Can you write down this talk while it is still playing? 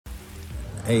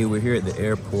Hey, we're here at the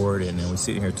airport, and then we're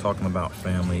sitting here talking about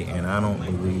family, and I don't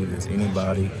believe there's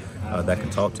anybody that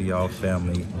can talk to y'all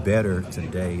family better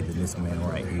today than this man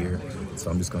right here.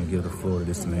 So I'm just going to give the floor to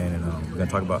this man, and we're going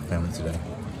to talk about family today.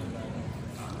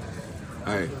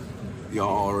 Hey, y'all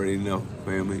already know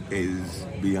family is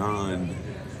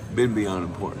been beyond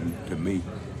important to me.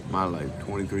 My life,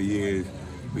 23 years,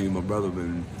 me and my brother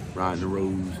been riding the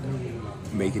roads,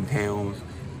 making towns,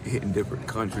 hitting different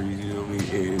countries, you know what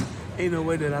I mean? And ain't no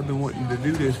way that I've been wanting to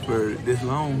do this for this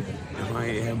long if I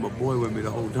ain't had my boy with me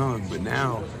the whole time. But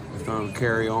now it's time to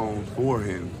carry on for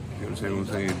him. You understand what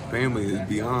I'm saying? Family is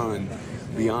beyond.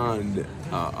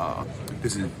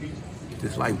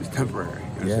 This life is temporary.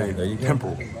 You Yeah, understand? there you go.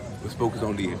 Temporal. Let's focus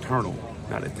on the eternal,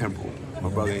 not the temporal. My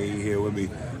brother ain't here with me.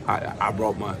 I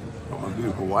brought my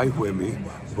beautiful wife with me,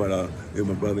 but if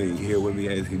my brother ain't here with me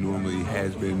as he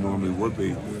normally would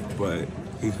be, but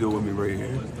he's still with me right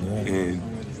here, and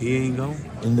he ain't gone.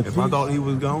 If I thought he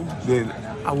was gone, then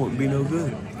I wouldn't be no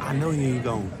good. I know he ain't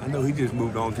gone. I know he just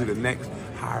moved on to the next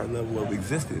higher level of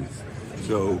existence.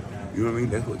 So, you know what I mean?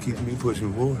 That's what keeps me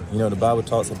pushing forward. You know, the Bible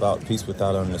talks about peace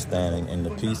without understanding, and the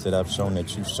peace that I've shown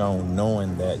that you've shown,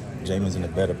 knowing that Jamin's in a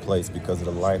better place because of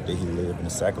the life that he lived and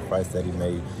the sacrifice that he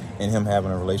made, and him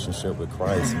having a relationship with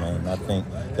Christ, man. And I think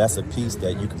that's a peace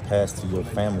that you can pass to your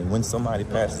family when somebody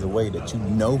passes away, that you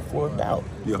know for a doubt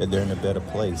that they're in a better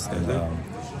place. And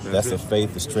that's a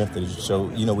faith, the strength that you show.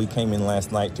 You know, we came in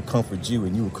last night to comfort you,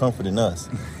 and you were comforting us.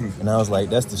 And I was like,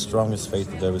 that's the strongest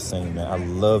faith I've ever seen, man. I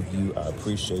love you. I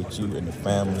appreciate you and the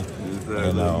family. I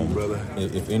love you, brother.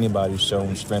 If anybody's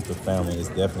shown strength with family, it's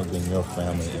definitely been your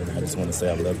family. And I just want to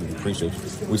say I love you and appreciate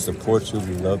you. We support you.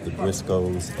 We love the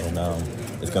Briscoes. And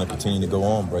it's going to continue to go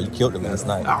on, bro. You killed it last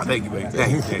night. Oh, thank you, baby.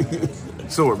 Thank you.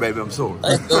 Sore, baby. I'm sore.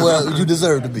 Well, you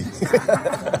deserve to be.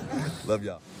 Love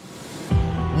y'all.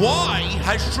 Why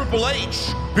has Triple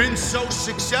H been so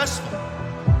successful?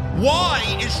 Why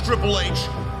is Triple H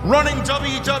running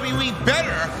WWE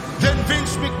better than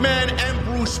Vince McMahon and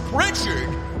Bruce Pritchard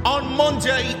on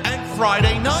Monday and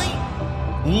Friday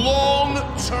night?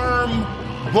 Long-term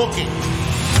booking.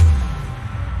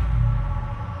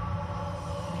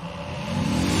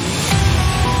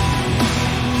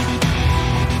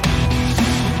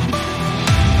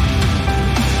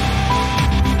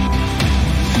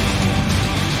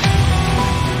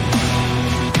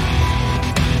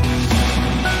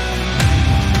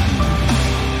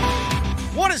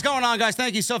 Guys,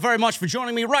 thank you so very much for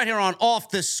joining me right here on Off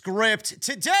the Script.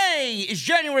 Today is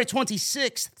January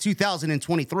 26th,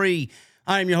 2023.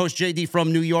 I am your host, JD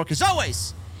from New York. As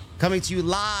always, coming to you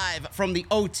live from the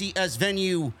OTS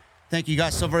venue. Thank you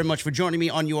guys so very much for joining me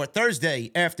on your Thursday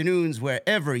afternoons,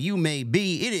 wherever you may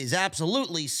be. It is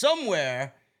absolutely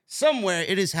somewhere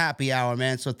it is happy hour,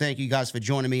 man. So thank you guys for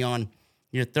joining me on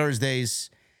your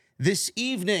Thursdays this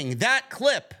evening. That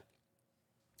clip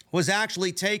was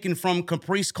actually taken from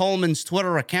Caprice Coleman's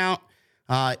Twitter account.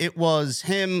 It was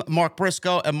him, Mark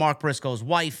Briscoe, and Mark Briscoe's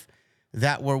wife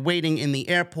that were waiting in the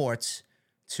airport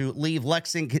to leave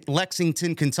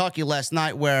Lexington, Kentucky last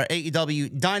night, where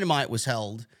AEW Dynamite was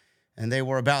held. And they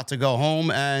were about to go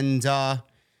home, and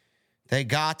they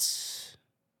got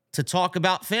to talk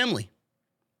about family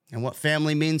and what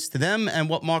family means to them and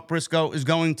what Mark Briscoe is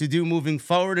going to do moving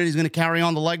forward. And he's going to carry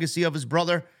on the legacy of his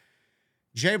brother,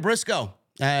 Jay Briscoe.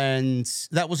 And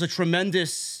that was a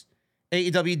tremendous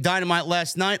AEW Dynamite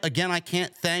last night. Again, I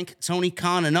can't thank Tony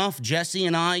Khan enough. Jesse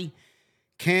and I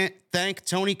can't thank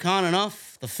Tony Khan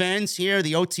enough. The fans here,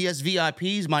 the OTS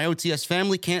VIPs, my OTS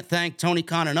family, can't thank Tony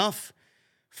Khan enough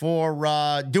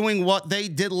for doing what they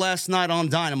did last night on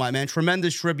Dynamite, man.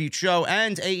 Tremendous tribute show.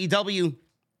 And AEW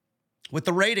with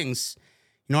the ratings.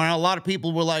 You know, I know a lot of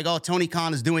people were like, oh, Tony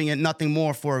Khan is doing it nothing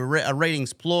more for a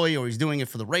ratings ploy, or he's doing it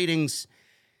for the ratings.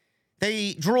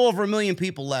 They drew over 1 million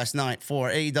people last night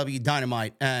for AEW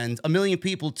Dynamite, and 1 million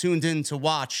people tuned in to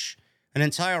watch an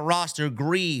entire roster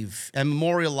grieve and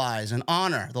memorialize and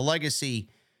honor the legacy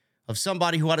of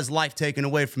somebody who had his life taken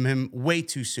away from him way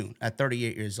too soon at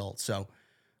 38 years old. So,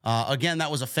 again,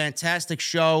 that was a fantastic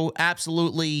show.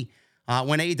 Absolutely,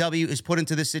 when AEW is put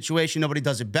into this situation, nobody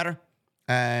does it better.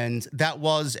 And that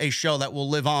was a show that will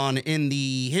live on in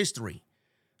the history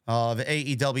of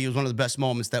AEW. It was one of the best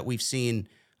moments that we've seen.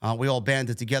 We all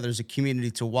banded together as a community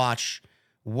to watch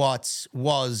what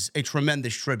was a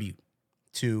tremendous tribute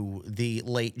to the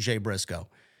late Jay Briscoe.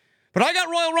 But I got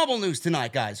Royal Rumble news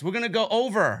tonight, guys. We're going to go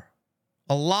over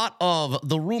a lot of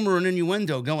the rumor and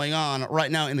innuendo going on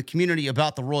right now in the community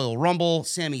about the Royal Rumble.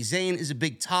 Sami Zayn is a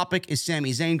big topic. Is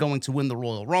Sami Zayn going to win the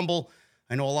Royal Rumble?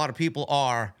 I know a lot of people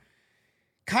are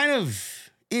kind of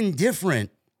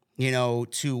indifferent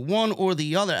to one or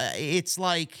the other. It's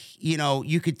like,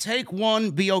 you could take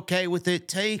one, be okay with it,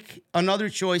 take another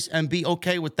choice and be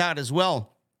okay with that as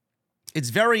well. It's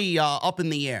very up in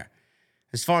the air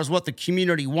as far as what the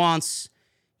community wants.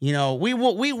 We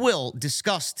will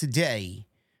discuss today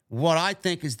what I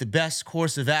think is the best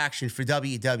course of action for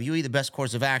WWE, the best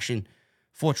course of action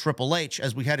for Triple H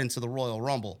as we head into the Royal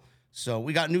Rumble. So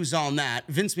we got news on that.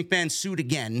 Vince McMahon sued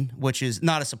again, which is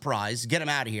not a surprise. Get him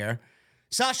out of here.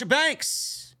 Sasha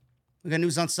Banks. We got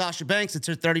news on Sasha Banks. It's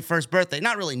her 31st birthday.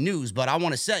 Not really news, but I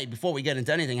want to say before we get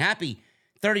into anything, happy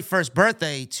 31st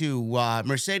birthday to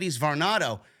Mercedes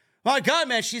Varnado. My God,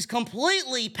 man, she's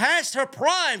completely past her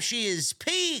prime. She is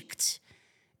peaked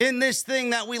in this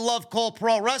thing that we love called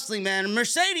pro wrestling, man.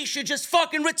 Mercedes should just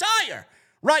fucking retire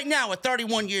right now at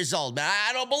 31 years old, man.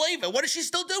 I don't believe it. What is she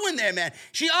still doing there, man?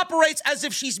 She operates as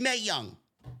if she's Mae Young.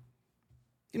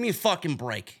 Give me a fucking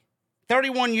break.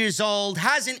 31 years old,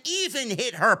 hasn't even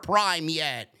hit her prime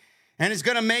yet, and is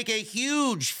going to make a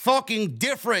huge fucking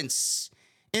difference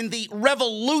in the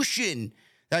revolution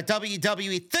that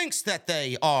WWE thinks that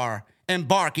they are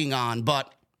embarking on.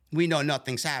 But we know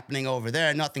nothing's happening over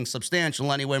there, nothing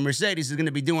substantial anyway. Mercedes is going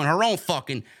to be doing her own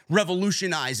fucking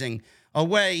revolutionizing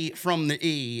away from the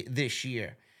E this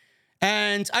year.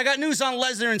 And I got news on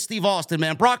Lesnar and Steve Austin,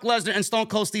 man. Brock Lesnar and Stone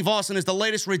Cold Steve Austin is the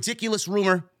latest ridiculous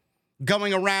rumor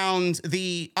going around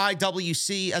the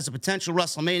IWC as a potential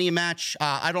WrestleMania match.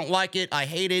 I don't like it. I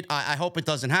hate it. I hope it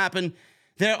doesn't happen.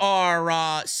 There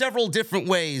are several different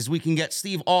ways we can get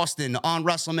Steve Austin on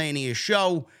WrestleMania's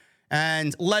show,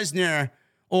 and Lesnar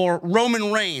or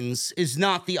Roman Reigns is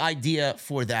not the idea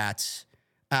for that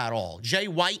at all. Jay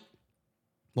White,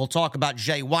 we'll talk about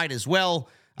Jay White as well,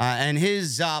 and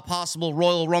his possible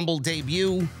Royal Rumble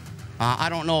debut. I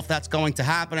don't know if that's going to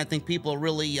happen. I think people are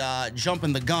really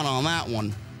jumping the gun on that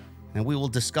one. And we will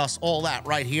discuss all that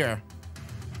right here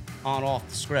on Off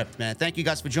the Script, man. Thank you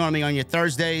guys for joining me on your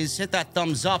Thursdays. Hit that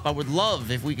thumbs up. I would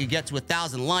love if we could get to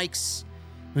 1,000 likes.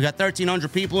 We got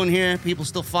 1,300 people in here. People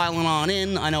still filing on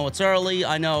in. I know it's early.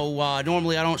 I know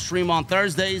normally I don't stream on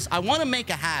Thursdays. I want to make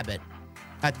a habit,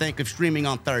 I think, of streaming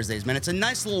on Thursdays, man. It's a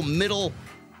nice little middle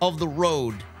of the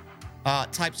road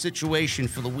type situation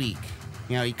for the week.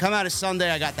 You come out of Sunday,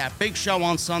 I got that big show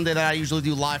on Sunday that I usually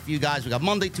do live for you guys. We got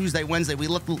Monday, Tuesday, Wednesday. We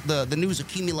let the news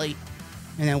accumulate,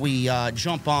 and then we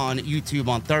jump on YouTube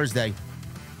on Thursday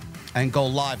and go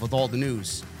live with all the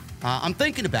news. I'm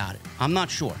thinking about it. I'm not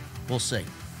sure. We'll see.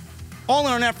 All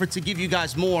in an effort to give you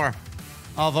guys more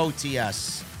of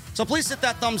OTS. So please hit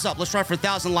that thumbs up. Let's try for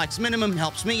 1,000 likes minimum.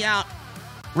 Helps me out.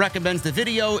 Recommends the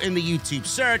video in the YouTube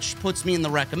search. Puts me in the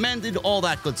recommended. All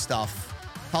that good stuff.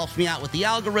 Helps me out with the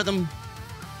algorithm.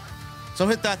 So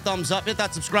hit that thumbs up, hit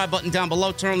that subscribe button down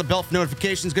below, turn on the bell for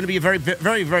notifications. It's going to be a very,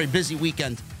 very, very busy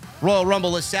weekend. Royal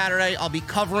Rumble is Saturday. I'll be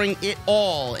covering it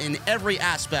all in every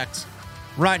aspect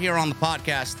right here on the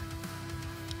podcast.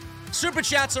 Super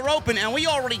Chats are open, and we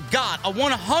already got a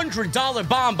 $100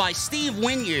 bomb by Steve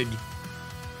Wynyard.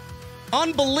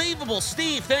 Unbelievable,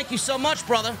 Steve. Thank you so much,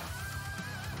 brother.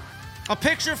 A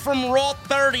picture from Raw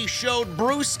 30 showed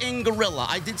Bruce in Gorilla.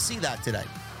 I did see that today.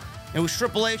 It was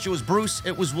Triple H, it was Bruce,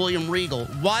 it was William Regal.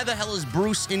 Why the hell is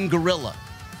Bruce in Gorilla?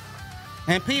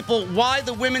 And people, why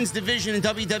the women's division in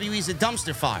WWE is a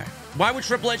dumpster fire? Why would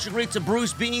Triple H agree to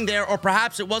Bruce being there, or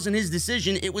perhaps it wasn't his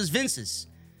decision, it was Vince's?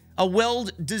 A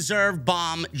well-deserved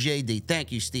bomb, JD.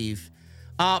 Thank you, Steve.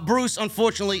 Bruce,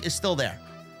 unfortunately, is still there.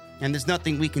 And there's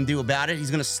nothing we can do about it.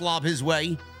 He's going to slob his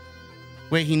way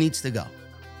where he needs to go.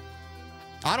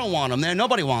 I don't want him there.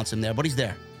 Nobody wants him there, but he's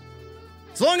there.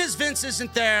 As long as Vince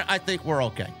isn't there, I think we're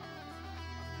okay.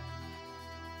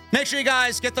 Make sure you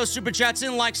guys get those super chats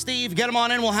in like Steve. Get them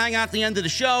on in. We'll hang out at the end of the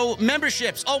show.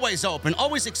 Memberships, always open.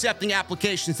 Always accepting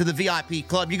applications to the VIP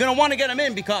club. You're going to want to get them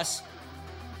in because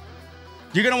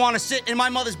you're going to want to sit in my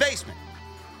mother's basement.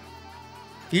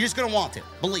 You're just going to want to.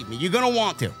 Believe me, you're going to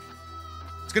want to.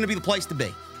 It's going to be the place to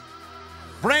be.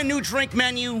 Brand new drink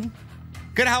menu.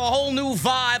 Going to have a whole new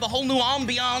vibe, a whole new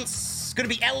ambiance. It's going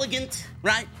to be elegant,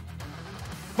 right?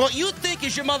 What you think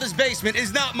is your mother's basement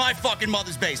is not my fucking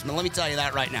mother's basement. Let me tell you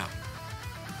that right now.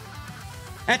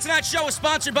 And tonight's show is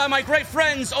sponsored by my great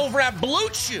friends over at Blue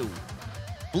Chew.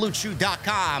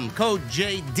 BlueChew.com. Code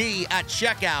JD at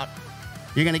checkout.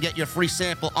 You're going to get your free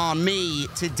sample on me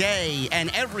today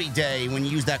and every day when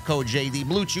you use that code JD.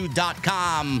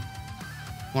 BlueChew.com.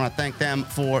 I want to thank them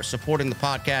for supporting the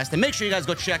podcast. And make sure you guys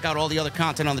go check out all the other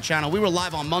content on the channel. We were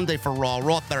live on Monday for Raw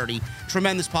 30.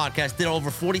 Tremendous podcast. Did over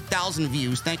 40,000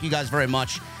 views. Thank you guys very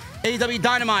much. AEW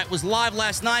Dynamite was live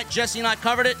last night. Jesse and I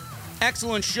covered it.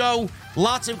 Excellent show.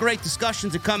 Lots of great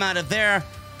discussions to come out of there.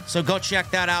 So go check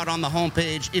that out on the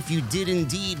homepage if you did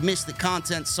indeed miss the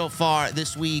content so far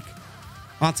this week.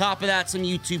 On top of that, some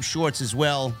YouTube shorts as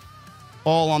well,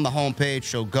 all on the homepage.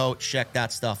 So go check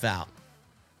that stuff out.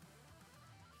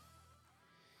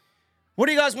 What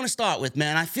do you guys want to start with,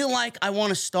 man? I feel like I want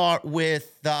to start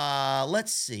with,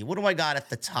 let's see. What do I got at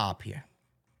the top here?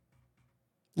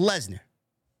 Lesnar.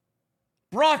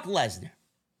 Brock Lesnar.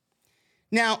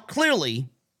 Now, clearly,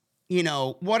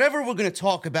 whatever we're going to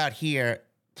talk about here,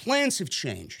 plans have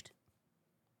changed.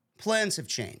 Plans have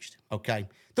changed, okay?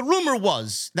 The rumor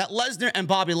was that Lesnar and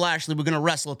Bobby Lashley were going to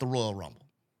wrestle at the Royal Rumble.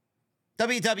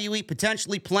 WWE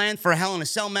potentially planned for a Hell in a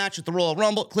Cell match at the Royal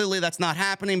Rumble. Clearly, that's not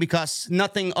happening because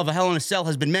nothing of a Hell in a Cell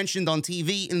has been mentioned on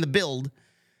TV in the build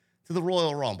to the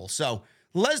Royal Rumble. So,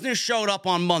 Lesnar showed up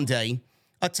on Monday,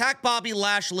 attacked Bobby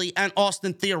Lashley and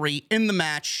Austin Theory in the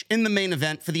match, in the main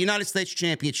event for the United States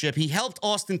Championship. He helped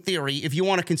Austin Theory, if you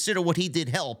want to consider what he did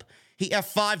help. He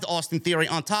F5'd Austin Theory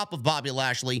on top of Bobby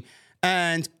Lashley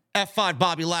and F5'd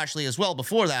Bobby Lashley as well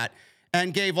before that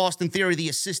and gave Austin Theory the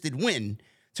assisted win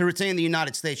to retain the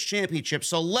United States Championship.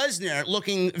 So Lesnar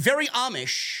looking very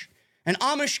Amish. An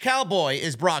Amish cowboy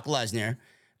is Brock Lesnar.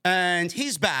 And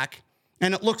he's back.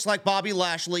 And it looks like Bobby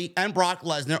Lashley and Brock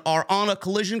Lesnar are on a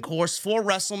collision course for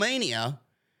WrestleMania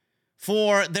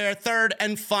for their third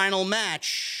and final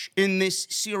match in this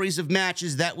series of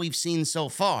matches that we've seen so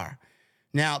far.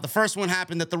 Now, the first one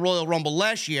happened at the Royal Rumble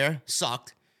last year.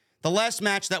 Sucked. The last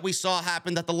match that we saw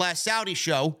happened at the last Saudi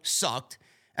show. Sucked.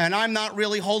 And I'm not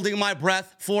really holding my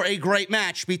breath for a great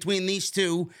match between these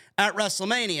two at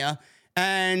WrestleMania.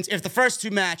 And if the first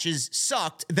two matches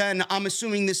sucked, then I'm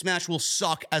assuming this match will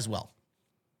suck as well.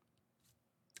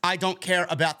 I don't care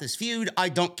about this feud. I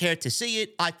don't care to see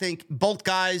it. I think both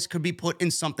guys could be put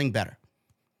in something better.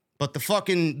 But the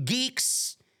fucking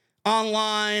geeks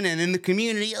online and in the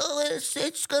community,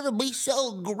 it's going to be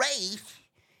so great.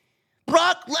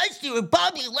 Brock Lesnar and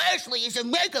Bobby Lashley is a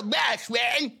mega match,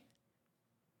 man.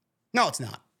 No, it's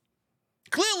not.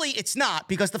 Clearly, it's not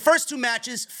because the first two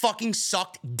matches fucking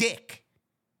sucked dick.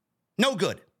 No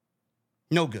good.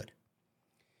 No good.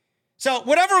 So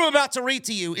whatever I'm about to read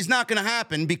to you is not going to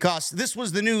happen because this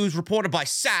was the news reported by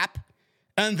Sapp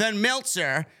and then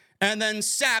Meltzer. And then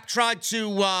Sapp tried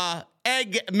to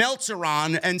egg Meltzer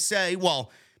on and say,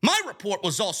 well, my report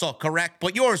was also correct,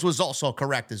 but yours was also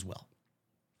correct as well.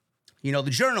 The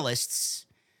journalists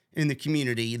in the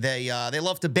community, they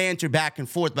love to banter back and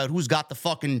forth about who's got the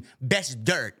fucking best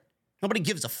dirt. Nobody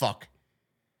gives a fuck.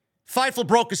 Fightful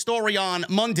broke a story on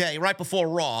Monday, right before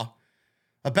Raw,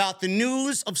 about the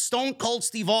news of Stone Cold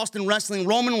Steve Austin wrestling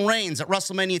Roman Reigns at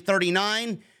WrestleMania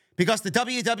 39 because the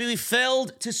WWE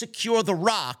failed to secure The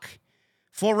Rock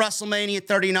for WrestleMania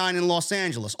 39 in Los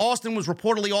Angeles. Austin was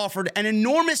reportedly offered an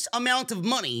enormous amount of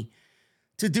money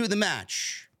to do the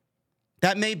match.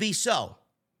 That may be so.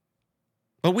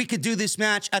 But we could do this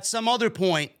match at some other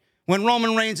point when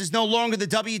Roman Reigns is no longer the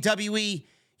WWE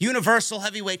Universal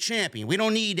Heavyweight Champion. We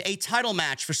don't need a title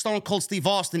match for Stone Cold Steve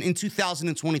Austin in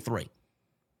 2023.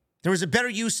 There is a better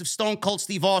use of Stone Cold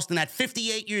Steve Austin at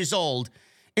 58 years old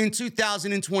in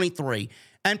 2023.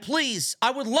 And please, I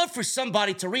would love for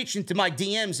somebody to reach into my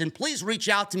DMs and please reach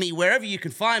out to me wherever you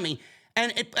can find me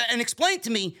and explain to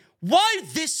me why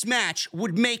this match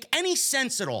would make any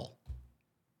sense at all.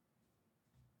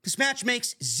 This match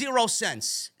makes 0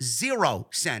 sense. 0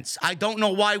 sense. I don't know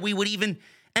why we would even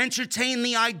entertain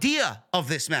the idea of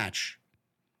this match.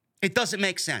 It doesn't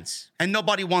make sense, and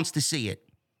nobody wants to see it.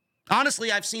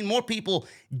 Honestly, I've seen more people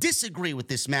disagree with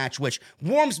this match, which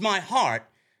warms my heart,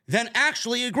 than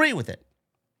actually agree with it.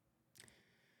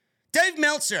 Dave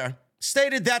Meltzer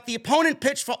stated that the opponent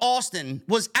pitched for Austin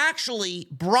was actually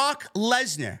Brock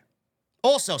Lesnar.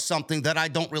 Also something that I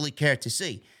don't really care to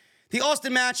see. The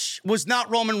Austin match was not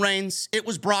Roman Reigns. It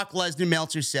was Brock Lesnar,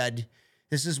 Meltzer said.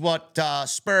 This is what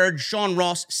spurred Sean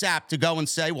Ross Sapp to go and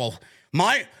say, well,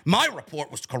 my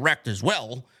report was correct as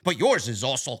well, but yours is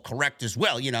also correct as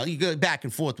well. You go back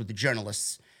and forth with the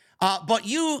journalists. But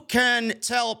you can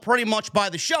tell pretty much by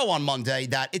the show on Monday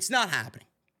that it's not happening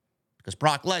because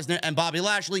Brock Lesnar and Bobby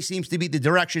Lashley seems to be the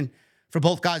direction for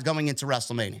both guys going into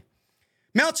WrestleMania.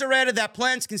 Meltzer added that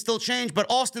plans can still change, but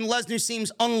Austin Lesnar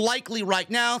seems unlikely right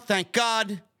now, thank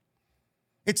God.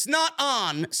 It's not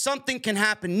on. Something can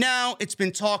happen now. It's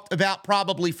been talked about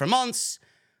probably for months.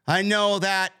 I know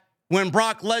that when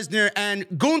Brock Lesnar and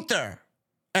Gunther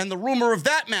and the rumor of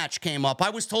that match came up, I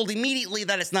was told immediately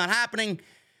that it's not happening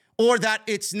or that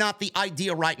it's not the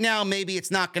idea right now. Maybe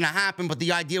it's not going to happen, but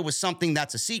the idea was something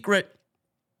that's a secret.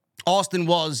 Austin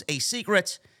was a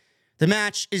secret. The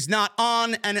match is not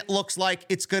on, and it looks like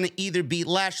it's going to either be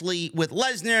Lashley with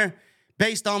Lesnar,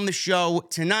 based on the show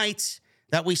tonight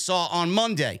that we saw on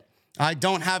Monday. I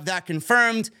don't have that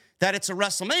confirmed that it's a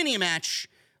WrestleMania match.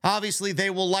 Obviously, they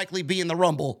will likely be in the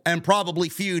Rumble and probably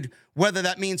feud, whether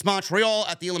that means Montreal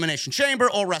at the Elimination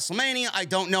Chamber or WrestleMania. I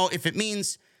don't know if it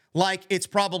means like it's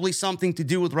probably something to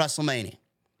do with WrestleMania.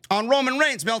 On Roman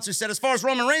Reigns, Meltzer said, as far as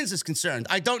Roman Reigns is concerned,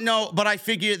 I don't know, but I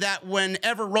figure that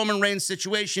whenever Roman Reigns'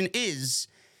 situation is,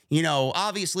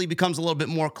 obviously becomes a little bit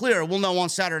more clear, we'll know on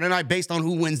Saturday night based on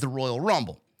who wins the Royal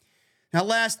Rumble. Now,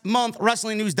 last month,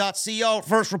 WrestlingNews.co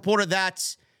first reported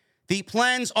that the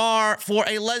plans are for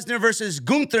a Lesnar versus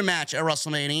Gunther match at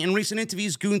WrestleMania. In recent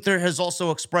interviews, Gunther has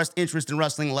also expressed interest in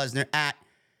wrestling Lesnar at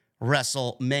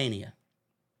WrestleMania.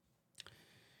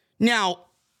 Now,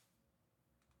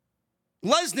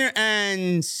 Lesnar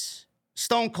and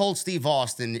Stone Cold Steve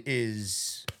Austin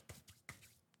is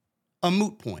a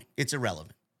moot point. It's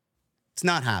irrelevant. It's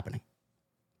not happening.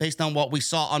 Based on what we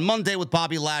saw on Monday with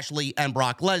Bobby Lashley and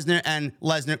Brock Lesnar, and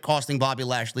Lesnar costing Bobby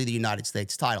Lashley the United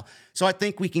States title. So I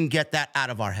think we can get that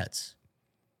out of our heads.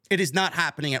 It is not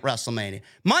happening at WrestleMania.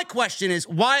 My question is,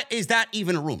 why is that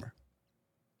even a rumor?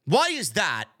 Why is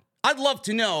that? I'd love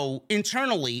to know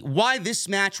internally why this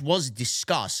match was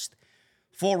discussed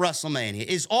for WrestleMania.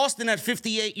 Is Austin at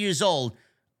 58 years old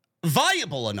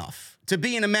viable enough to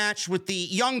be in a match with the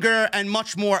younger and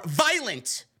much more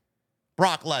violent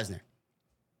Brock Lesnar?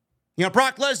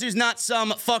 Brock Lesnar's not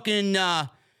some fucking,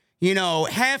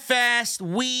 half-assed,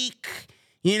 weak,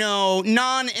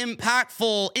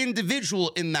 non-impactful individual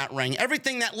in that ring.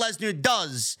 Everything that Lesnar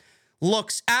does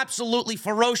looks absolutely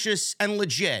ferocious and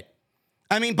legit.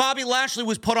 I mean, Bobby Lashley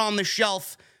was put on the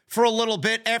shelf for a little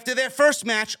bit after their first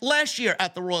match last year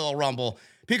at the Royal Rumble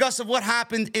because of what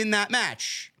happened in that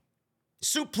match.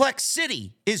 Suplex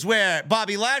City is where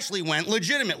Bobby Lashley went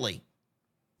legitimately.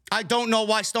 I don't know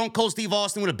why Stone Cold Steve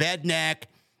Austin with a bad neck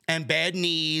and bad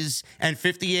knees and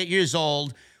 58 years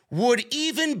old would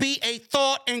even be a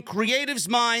thought in creative's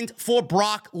mind for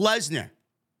Brock Lesnar.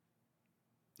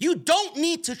 You don't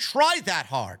need to try that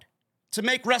hard to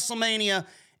make WrestleMania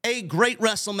a great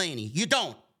WrestleMania. You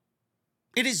don't.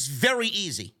 It is very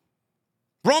easy.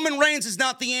 Roman Reigns is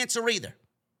not the answer either.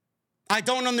 I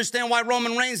don't understand why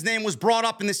Roman Reigns' name was brought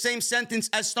up in the same sentence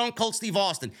as Stone Cold Steve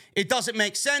Austin. It doesn't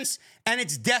make sense, and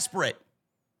it's desperate.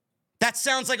 That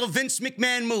sounds like a Vince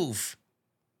McMahon move.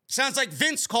 Sounds like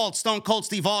Vince called Stone Cold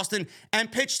Steve Austin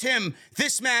and pitched him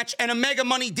this match and a mega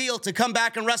money deal to come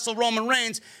back and wrestle Roman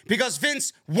Reigns because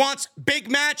Vince wants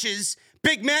big matches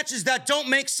that don't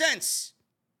make sense.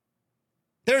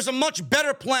 There's a much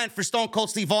better plan for Stone Cold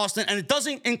Steve Austin, and it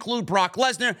doesn't include Brock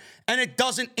Lesnar, and it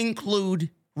doesn't include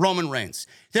Roman Reigns.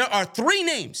 There are three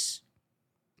names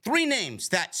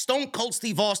that Stone Cold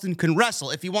Steve Austin can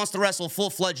wrestle if he wants to wrestle a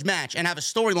full-fledged match and have a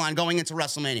storyline going into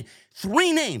WrestleMania.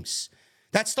 Three names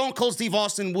that Stone Cold Steve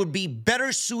Austin would be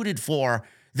better suited for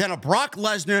than a Brock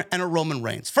Lesnar and a Roman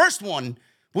Reigns. First one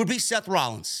would be Seth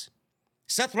Rollins.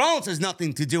 Seth Rollins has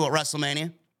nothing to do at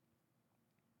WrestleMania.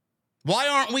 Why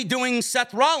aren't we doing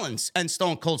Seth Rollins and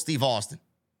Stone Cold Steve Austin?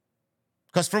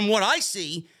 Because from what I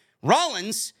see,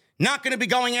 Rollins not going to be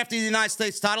going after the United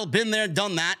States title. Been there,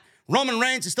 done that. Roman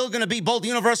Reigns is still going to be both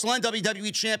Universal and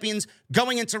WWE champions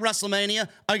going into WrestleMania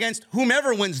against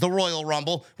whomever wins the Royal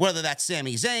Rumble, whether that's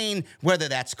Sami Zayn, whether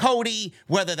that's Cody,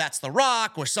 whether that's The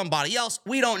Rock or somebody else.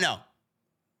 We don't know.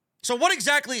 So what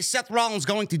exactly is Seth Rollins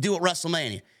going to do at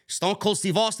WrestleMania? Stone Cold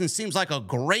Steve Austin seems like a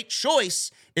great choice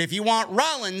if you want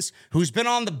Rollins, who's been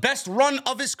on the best run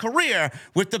of his career,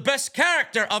 with the best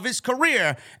character of his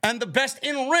career, and the best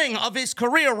in-ring of his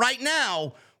career right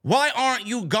now. Why aren't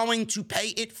you going to pay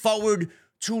it forward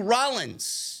to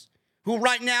Rollins, who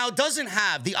right now doesn't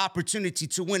have the opportunity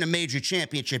to win a major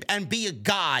championship and be a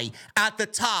guy at the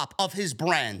top of his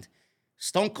brand?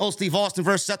 Stone Cold Steve Austin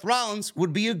versus Seth Rollins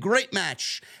would be a great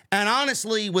match. And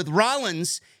honestly, with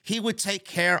Rollins, he would take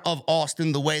care of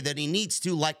Austin the way that he needs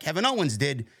to, like Kevin Owens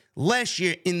did last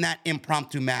year in that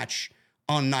impromptu match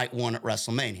on night one at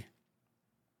WrestleMania.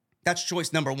 That's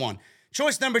choice number one.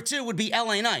 Choice number two would be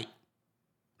LA Knight.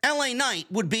 LA Knight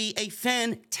would be a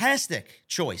fantastic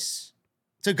choice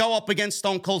to go up against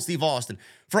Stone Cold Steve Austin.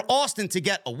 For Austin to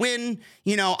get a win,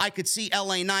 I could see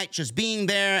LA Knight just being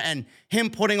there and him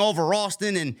putting over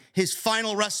Austin in his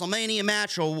final WrestleMania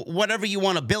match or whatever you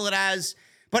want to bill it as.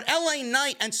 But LA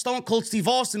Knight and Stone Cold Steve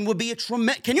Austin would be a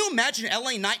tremendous... Can you imagine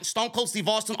LA Knight and Stone Cold Steve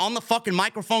Austin on the fucking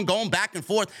microphone going back and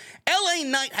forth? LA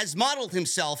Knight has modeled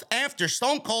himself after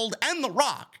Stone Cold and The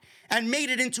Rock and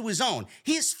made it into his own.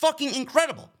 He is fucking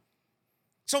incredible.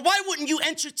 So why wouldn't you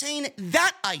entertain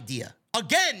that idea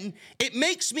Again, it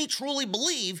makes me truly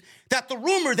believe that the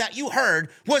rumor that you heard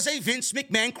was a Vince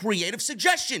McMahon creative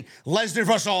suggestion. Lesnar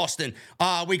versus Austin.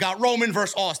 We got Roman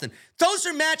versus Austin. Those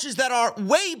are matches that are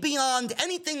way beyond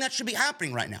anything that should be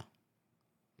happening right now.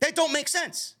 They don't make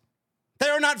sense. They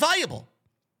are not viable.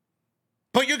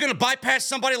 But you're going to bypass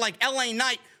somebody like LA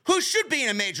Knight, who should be in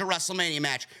a major WrestleMania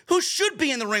match, who should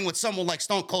be in the ring with someone like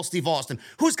Stone Cold Steve Austin,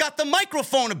 who's got the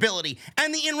microphone ability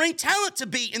and the in-ring talent to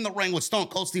be in the ring with Stone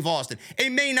Cold Steve Austin.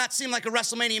 It may not seem like a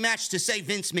WrestleMania match to say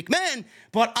Vince McMahon,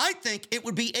 but I think it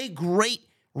would be a great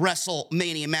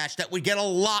WrestleMania match that would get a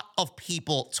lot of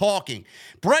people talking.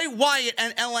 Bray Wyatt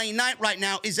and LA Knight right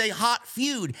now is a hot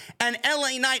feud, and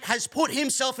LA Knight has put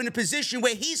himself in a position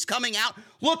where he's coming out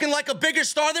looking like a bigger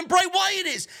star than Bray Wyatt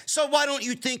is. So why don't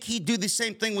you think he'd do the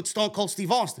same thing with Stone Cold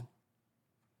Steve Austin?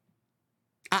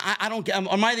 I don't get,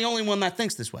 am I the only one that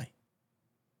thinks this way?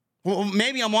 Well,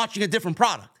 maybe I'm watching a different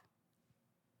product.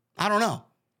 I don't know.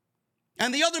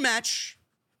 And the other match,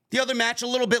 a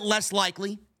little bit less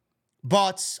likely,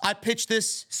 but I pitched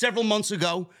this several months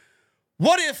ago.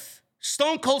 What if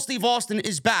Stone Cold Steve Austin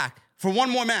is back for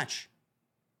one more match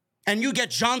and you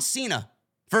get John Cena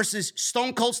versus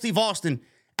Stone Cold Steve Austin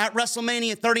at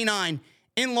WrestleMania 39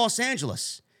 in Los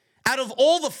Angeles? Out of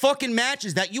all the fucking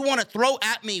matches that you want to throw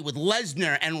at me with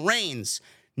Lesnar and Reigns,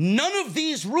 none of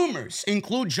these rumors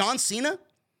include John Cena,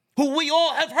 who we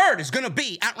all have heard is going to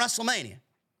be at WrestleMania.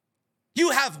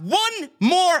 You have one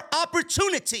more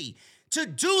opportunity to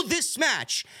do this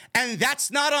match, and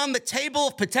that's not on the table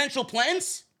of potential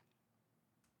plans?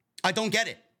 I don't get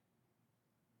it.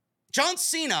 John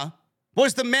Cena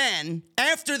was the man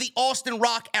after the Austin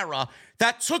Rock era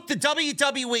that took the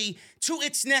WWE to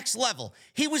its next level.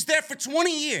 He was there for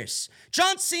 20 years.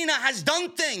 John Cena has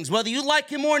done things, whether you like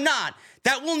him or not,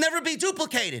 that will never be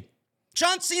duplicated.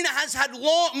 John Cena has had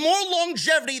more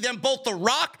longevity than both The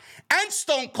Rock and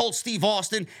Stone Cold Steve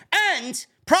Austin, and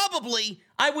probably,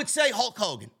 I would say, Hulk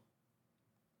Hogan.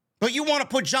 But you want to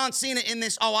put John Cena in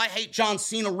this, oh, I hate John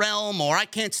Cena realm, or I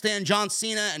can't stand John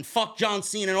Cena, and fuck John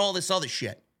Cena and all this other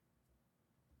shit.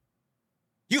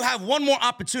 You have one more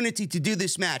opportunity to do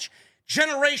this match.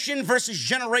 Generation versus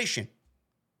generation.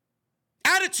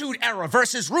 Attitude era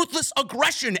versus ruthless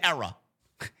aggression era.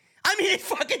 I mean,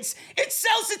 it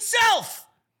sells itself.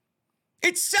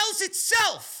 It sells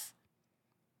itself.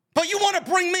 But you want to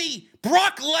bring me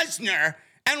Brock Lesnar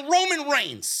and Roman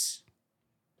Reigns.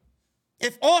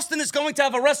 If Austin is going to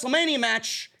have a WrestleMania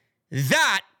match,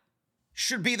 that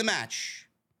should be the match.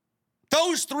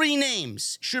 Those three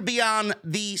names should be on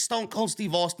the Stone Cold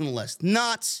Steve Austin list,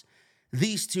 not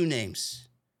these two names.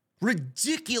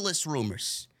 Ridiculous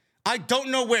rumors. I don't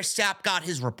know where Sapp got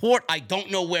his report. I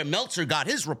don't know where Meltzer got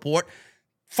his report.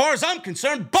 Far as I'm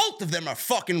concerned, both of them are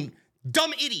fucking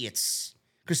dumb idiots.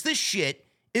 Because this shit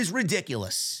is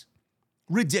ridiculous.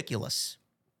 Ridiculous.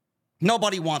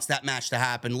 Nobody wants that match to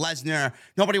happen. Lesnar,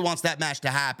 nobody wants that match to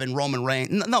happen. Roman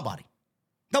Reigns, nobody.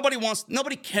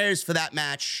 Nobody cares for that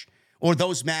match or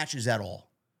those matches at all.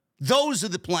 Those are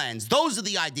the plans. Those are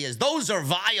the ideas. Those are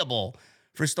viable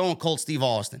for Stone Cold Steve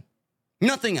Austin.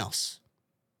 Nothing else.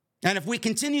 And if we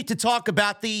continue to talk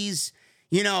about these,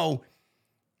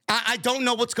 I don't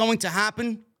know what's going to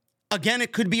happen. Again,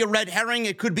 it could be a red herring.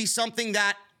 It could be something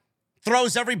that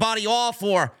throws everybody off,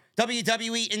 or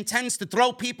WWE intends to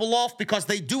throw people off because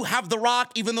they do have The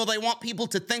Rock, even though they want people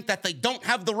to think that they don't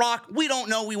have The Rock. We don't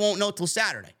know. We won't know till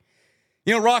Saturday.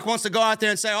 Rock wants to go out there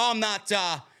and say, oh,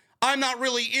 I'm not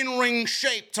really in ring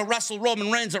shape to wrestle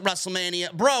Roman Reigns at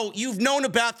WrestleMania. Bro, you've known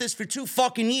about this for 2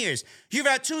 fucking years. You've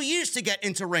had 2 years to get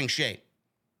into ring shape.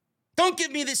 Don't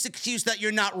give me this excuse that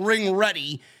you're not ring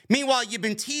ready. Meanwhile, you've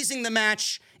been teasing the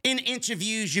match in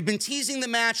interviews. You've been teasing the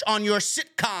match on your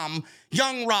sitcom,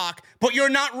 Young Rock, but you're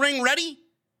not ring ready?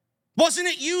 Wasn't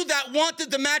it you that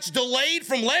wanted the match delayed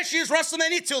from last year's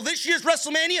WrestleMania till this year's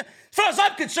WrestleMania? As far as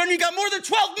I'm concerned, you got more than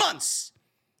 12 months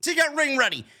to get ring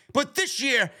ready. But this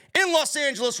year, in Los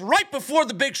Angeles, right before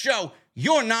the big show,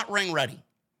 you're not ring ready.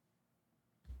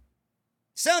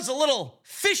 Sounds a little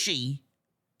fishy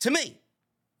to me.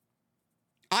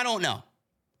 I don't know.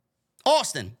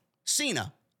 Austin,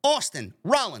 Cena, Austin,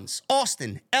 Rollins,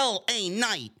 Austin, L.A.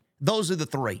 Knight. Those are the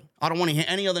three. I don't want to hear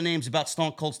any other names about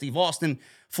Stone Cold Steve Austin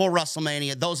for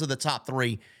WrestleMania. Those are the top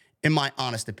three, in my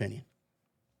honest opinion.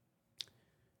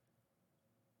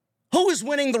 Who is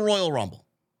winning the Royal Rumble?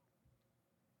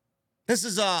 This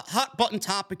is a hot button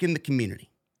topic in the community.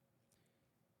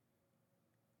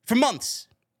 For months,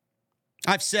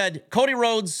 I've said Cody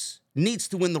Rhodes needs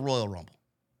to win the Royal Rumble.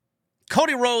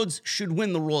 Cody Rhodes should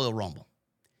win the Royal Rumble.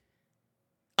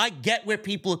 I get where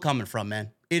people are coming from,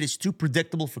 man. It is too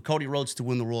predictable for Cody Rhodes to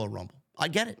win the Royal Rumble. I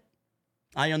get it.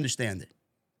 I understand it.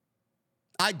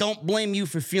 I don't blame you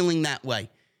for feeling that way.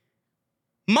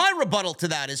 My rebuttal to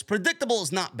that is predictable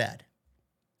is not bad.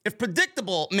 If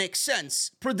predictable makes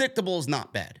sense, predictable is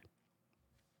not bad.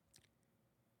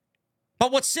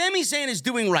 But what Sami Zayn is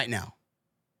doing right now,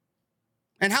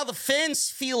 and how the fans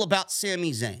feel about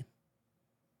Sami Zayn,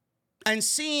 and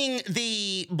seeing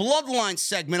the Bloodline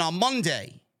segment on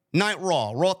Monday Night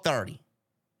Raw, Raw 30,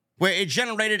 where it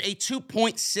generated a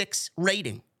 2.6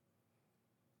 rating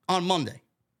on Monday.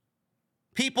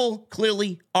 People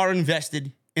clearly are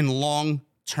invested in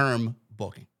long-term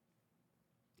booking.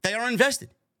 They are invested.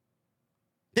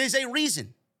 There's a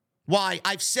reason why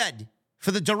I've said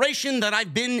for the duration that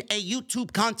I've been a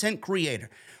YouTube content creator,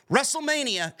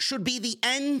 WrestleMania should be the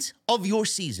end of your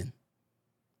season.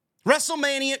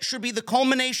 WrestleMania should be the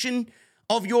culmination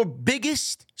of your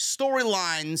biggest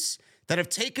storylines that have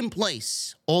taken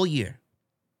place all year.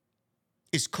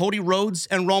 Is Cody Rhodes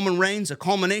and Roman Reigns a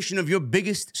culmination of your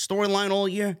biggest storyline all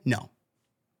year? No.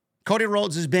 Cody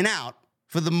Rhodes has been out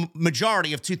for the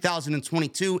majority of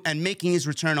 2022 and making his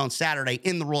return on Saturday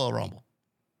in the Royal Rumble.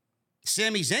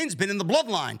 Sami Zayn's been in the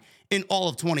Bloodline in all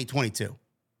of 2022.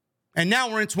 And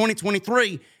now we're in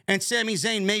 2023, and Sami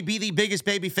Zayn may be the biggest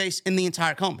babyface in the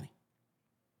entire company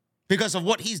because of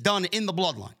what he's done in the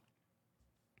Bloodline.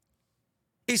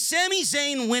 Is Sami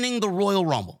Zayn winning the Royal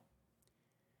Rumble?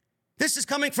 This is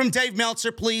coming from Dave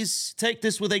Meltzer. Please take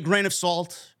this with a grain of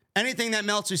salt. Anything that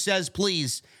Meltzer says,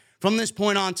 please, from this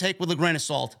point on, take with a grain of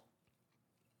salt.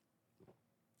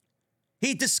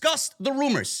 He discussed the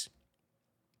rumors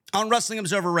on Wrestling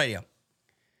Observer Radio.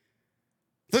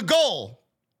 The goal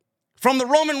from the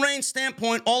Roman Reigns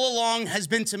standpoint all along has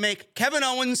been to make Kevin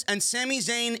Owens and Sami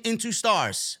Zayn into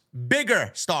stars, bigger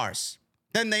stars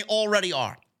than they already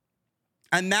are.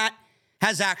 And that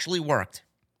has actually worked.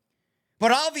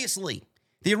 But obviously,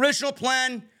 the original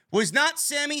plan was not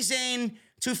Sami Zayn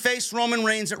to face Roman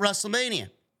Reigns at WrestleMania.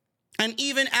 And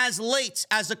even as late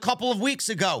as a couple of weeks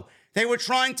ago, they were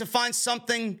trying to find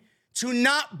something to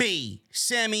not be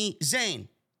Sami Zayn.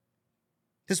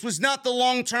 This was not the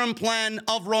long-term plan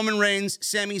of Roman Reigns,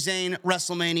 Sami Zayn,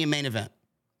 WrestleMania main event.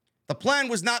 The plan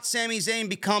was not Sami Zayn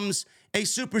becomes a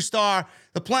superstar.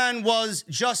 The plan was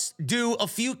just do a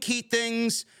few key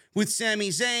things with Sami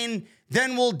Zayn,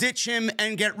 then we'll ditch him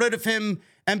and get rid of him.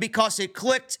 And because it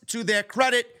clicked, to their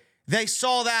credit, they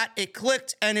saw that, it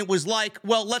clicked, and it was like,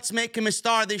 well, let's make him a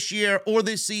star this year or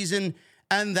this season,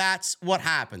 and that's what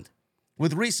happened.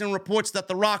 With recent reports that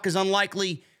The Rock is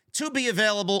unlikely to be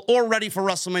available or ready for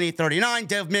WrestleMania 39,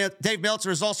 Dave Meltzer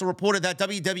has also reported that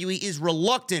WWE is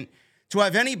reluctant to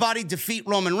have anybody defeat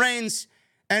Roman Reigns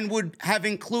and would have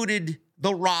included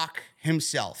The Rock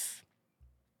himself.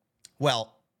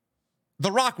 Well,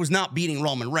 The Rock was not beating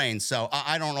Roman Reigns, so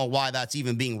I don't know why that's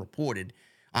even being reported.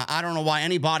 I don't know why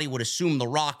anybody would assume The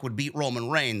Rock would beat Roman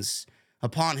Reigns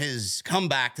upon his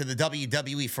comeback to the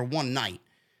WWE for one night.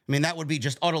 I mean, that would be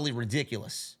just utterly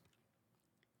ridiculous.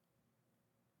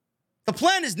 The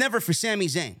plan is never for Sami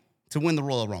Zayn to win the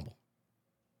Royal Rumble.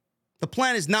 The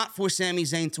plan is not for Sami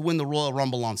Zayn to win the Royal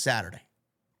Rumble on Saturday.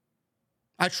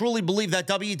 I truly believe that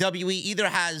WWE either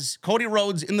has Cody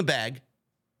Rhodes in the bag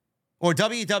or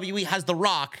WWE has The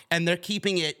Rock and they're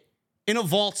keeping it in a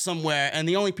vault somewhere, and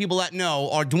the only people that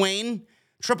know are Dwayne,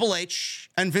 Triple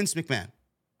H, and Vince McMahon.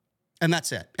 And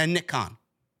that's it. And Nick Khan.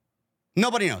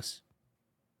 Nobody knows.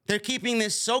 They're keeping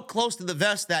this so close to the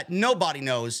vest that nobody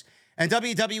knows, and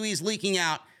WWE is leaking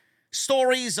out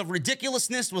stories of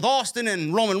ridiculousness with Austin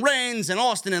and Roman Reigns and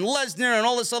Austin and Lesnar and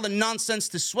all this other nonsense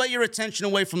to sway your attention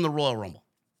away from the Royal Rumble.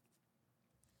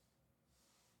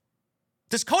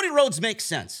 Does Cody Rhodes make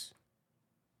sense?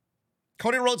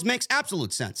 Cody Rhodes makes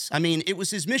absolute sense. I mean, it was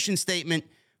his mission statement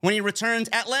when he returned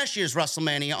at last year's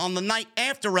WrestleMania on the night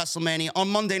after WrestleMania on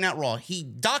Monday Night Raw. He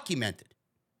documented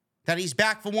that he's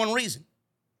back for one reason.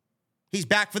 He's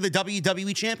back for the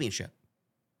WWE Championship.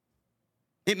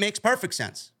 It makes perfect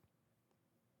sense.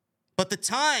 But the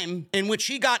time in which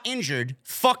he got injured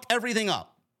fucked everything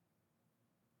up.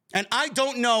 And I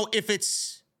don't know if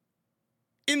it's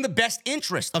in the best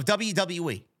interest of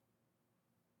WWE.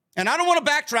 And I don't want to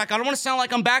backtrack. I don't want to sound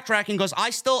like I'm backtracking because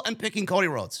I still am picking Cody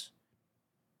Rhodes.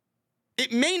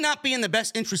 It may not be in the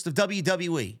best interest of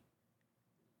WWE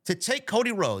to take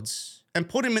Cody Rhodes and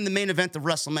put him in the main event of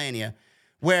WrestleMania,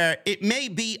 where it may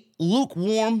be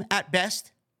lukewarm at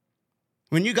best.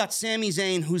 When you got Sami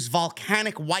Zayn, who's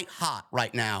volcanic white hot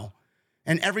right now,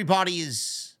 and everybody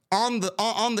is on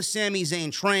the Sami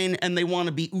Zayn train, and they want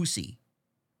to be Usi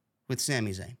with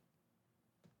Sami Zayn.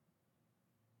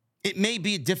 It may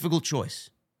be a difficult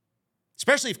choice,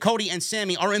 especially if Cody and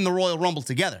Sami are in the Royal Rumble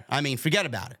together. I mean, forget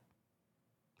about it.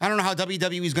 I don't know how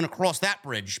WWE is going to cross that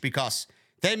bridge because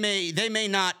they may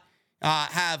not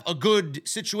have a good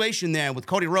situation there with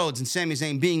Cody Rhodes and Sami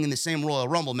Zayn being in the same Royal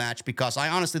Rumble match because I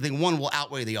honestly think one will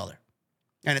outweigh the other.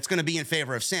 And it's going to be in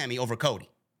favor of Sami over Cody.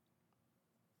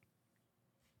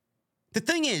 The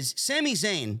thing is, Sami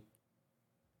Zayn,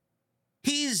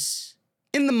 he's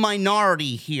in the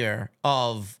minority here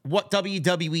of what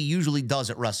WWE usually does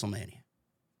at WrestleMania.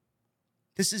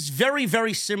 This is very,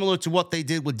 very similar to what they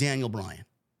did with Daniel Bryan.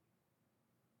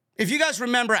 If you guys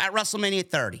remember at WrestleMania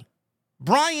 30,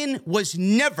 Bryan was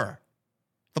never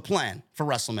the plan for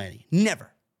WrestleMania.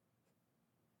 Never.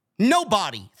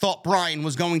 Nobody thought Bryan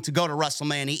was going to go to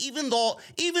WrestleMania,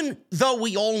 even though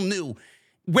we all knew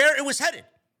where it was headed.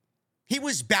 He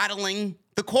was battling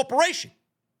the corporation.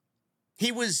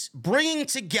 He was bringing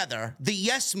together the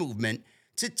Yes Movement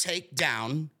to take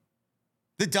down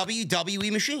the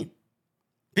WWE machine.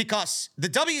 Because the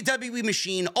WWE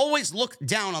machine always looked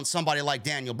down on somebody like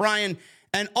Daniel Bryan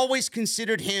and always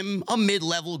considered him a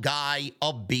mid-level guy,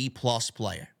 a B-plus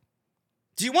player.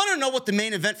 Do you want to know what the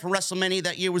main event for WrestleMania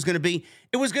that year was going to be?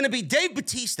 It was going to be Dave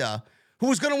Bautista, who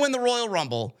was going to win the Royal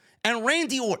Rumble, and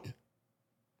Randy Orton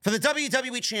for the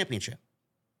WWE Championship.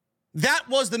 That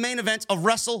was the main event of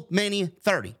WrestleMania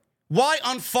 30. Why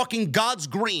on fucking God's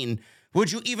green would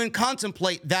you even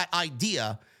contemplate that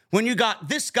idea when you got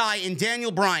this guy in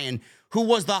Daniel Bryan, who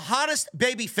was the hottest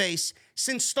babyface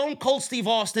since Stone Cold Steve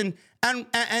Austin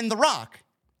and The Rock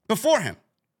before him?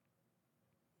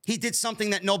 He did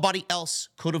something that nobody else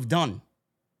could have done.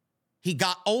 He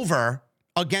got over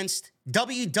against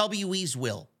WWE's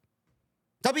will.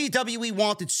 WWE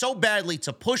wanted so badly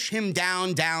to push him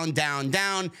down,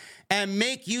 and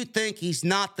make you think he's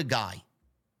not the guy.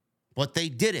 But they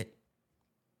did it.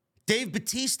 Dave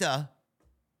Bautista,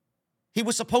 he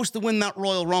was supposed to win that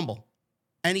Royal Rumble,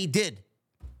 and he did.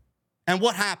 And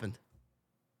what happened?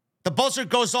 The buzzer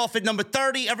goes off at number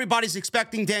 30. Everybody's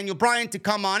expecting Daniel Bryan to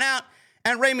come on out,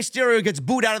 and Rey Mysterio gets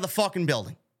booed out of the fucking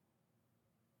building.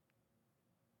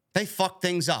 They fucked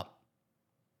things up.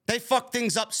 They fucked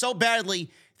things up so badly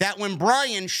that when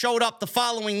Bryan showed up the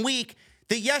following week,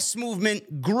 the Yes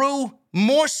Movement grew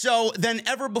more so than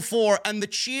ever before, and the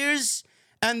cheers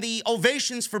and the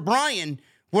ovations for Bryan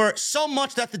were so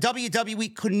much that the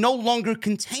WWE could no longer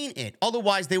contain it.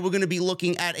 Otherwise, they were going to be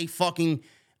looking at a fucking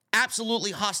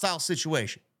absolutely hostile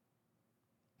situation.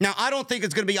 Now, I don't think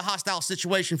it's going to be a hostile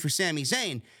situation for Sami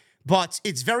Zayn, but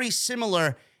it's very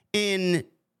similar in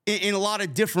a lot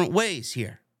of different ways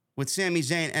here with Sami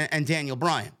Zayn and Daniel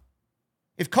Bryan.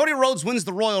 If Cody Rhodes wins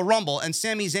the Royal Rumble and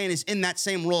Sami Zayn is in that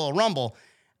same Royal Rumble,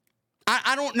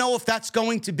 I don't know if that's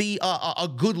going to be a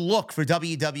good look for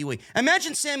WWE.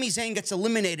 Imagine Sami Zayn gets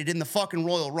eliminated in the fucking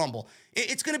Royal Rumble.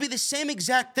 It's going to be the same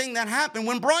exact thing that happened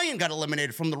when Bryan got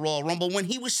eliminated from the Royal Rumble when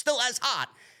he was still as hot.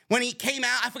 When he came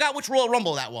out, I forgot which Royal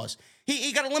Rumble that was.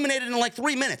 He got eliminated in like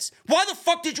 3 minutes. Why the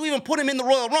fuck did you even put him in the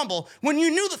Royal Rumble when you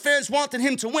knew the fans wanted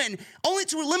him to win, only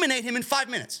to eliminate him in 5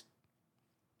 minutes?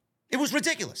 It was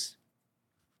ridiculous.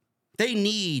 They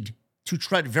need to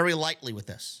tread very lightly with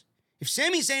this. If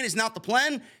Sami Zayn is not the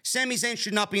plan, Sami Zayn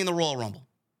should not be in the Royal Rumble.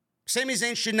 Sami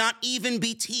Zayn should not even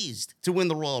be teased to win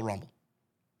the Royal Rumble.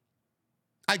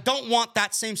 I don't want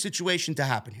that same situation to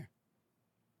happen here.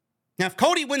 Now, if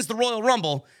Cody wins the Royal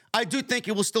Rumble, I do think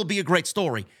it will still be a great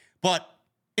story. But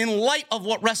in light of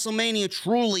what WrestleMania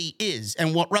truly is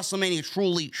and what WrestleMania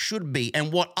truly should be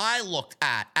and what I looked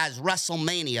at as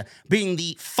WrestleMania being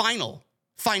the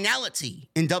finality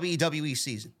in WWE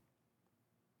season,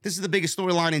 this is the biggest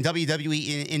storyline in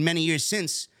WWE in many years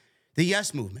since the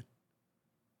Yes Movement.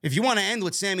 If you want to end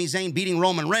with Sami Zayn beating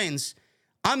Roman Reigns,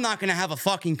 I'm not going to have a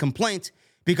fucking complaint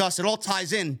because it all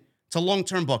ties in to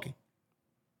long-term booking.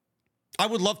 I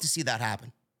would love to see that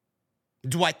happen.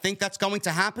 Do I think that's going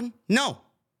to happen? No.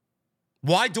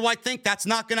 Why do I think that's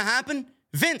not going to happen?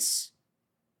 Vince.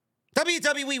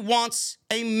 WWE wants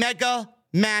a mega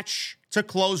match to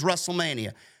close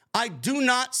WrestleMania. I do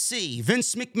not see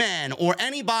Vince McMahon or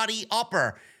anybody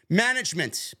upper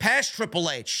management past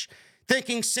Triple H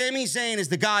thinking Sami Zayn is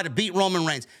the guy to beat Roman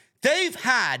Reigns. They've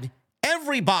had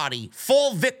everybody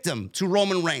fall victim to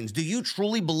Roman Reigns. Do you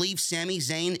truly believe Sami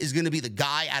Zayn is going to be the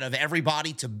guy out of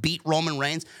everybody to beat Roman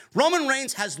Reigns? Roman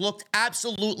Reigns has looked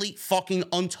absolutely fucking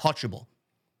untouchable.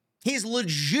 He's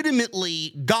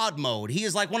legitimately God mode. He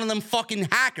is like one of them fucking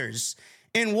hackers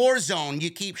in Warzone. You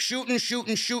keep shooting.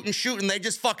 They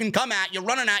just fucking come at you,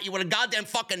 running at you with a goddamn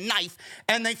fucking knife,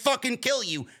 and they fucking kill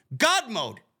you. God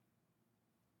mode.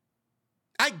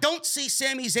 I don't see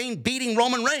Sami Zayn beating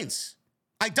Roman Reigns.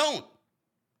 I don't.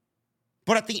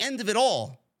 But at the end of it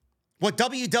all, what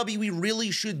WWE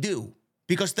really should do,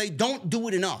 because they don't do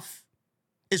it enough,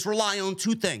 is rely on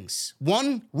two things.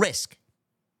 One, risk.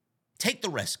 Take the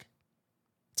risk.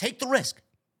 Take the risk.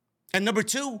 And number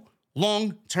two,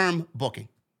 long-term booking.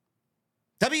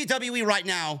 WWE right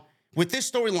now, with this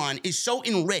storyline, is so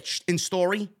enriched in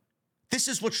story. This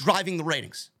is what's driving the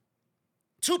ratings.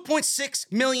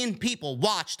 2.6 million people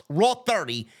watched Raw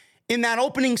 30 in that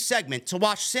opening segment to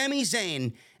watch Sami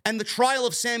Zayn and the trial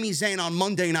of Sami Zayn on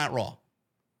Monday Night Raw.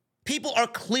 People are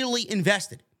clearly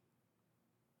invested.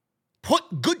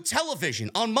 Put good television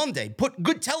on Monday. Put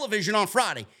good television on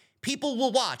Friday. People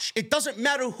will watch. It doesn't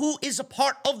matter who is a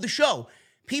part of the show.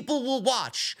 People will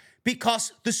watch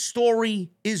because the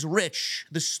story is rich.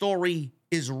 The story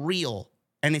is real,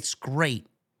 and it's great.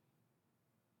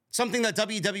 Something that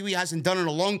WWE hasn't done in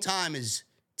a long time is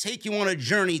take you on a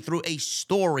journey through a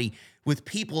story with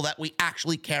people that we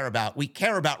actually care about. We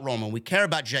care about Roman. We care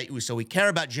about Jey Uso. We care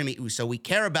about Jimmy Uso. We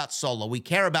care about Solo. We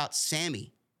care about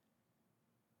Sami.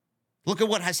 Look at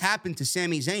what has happened to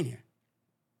Sami Zayn here.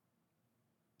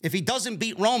 If he doesn't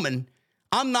beat Roman,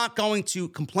 I'm not going to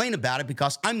complain about it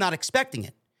because I'm not expecting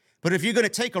it. But if you're going to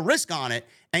take a risk on it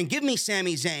and give me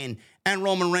Sami Zayn and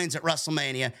Roman Reigns at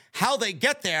WrestleMania, how they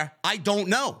get there, I don't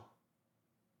know.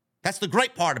 That's the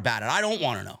great part about it. I don't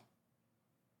want to know.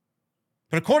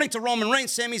 But according to Roman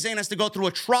Reigns, Sami Zayn has to go through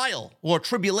a trial or a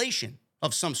tribulation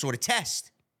of some sort of test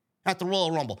at the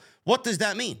Royal Rumble. What does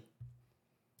that mean?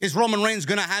 Is Roman Reigns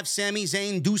going to have Sami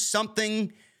Zayn do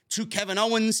something to Kevin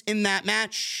Owens in that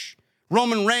match?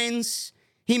 Roman Reigns,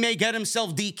 he may get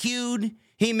himself DQ'd.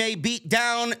 He may beat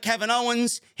down Kevin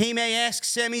Owens. He may ask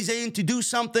Sami Zayn to do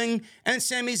something, and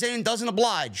Sami Zayn doesn't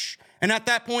oblige. And at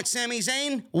that point, Sami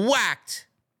Zayn, whacked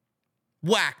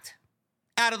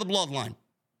out of the bloodline.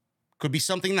 Could be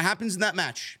something that happens in that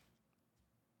match.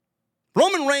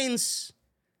 Roman Reigns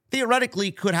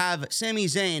theoretically could have Sami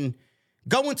Zayn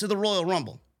go into the Royal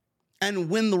Rumble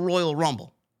and win the Royal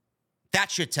Rumble.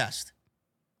 That's your test.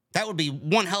 That would be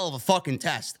one hell of a fucking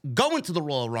test. Go into the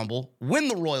Royal Rumble, win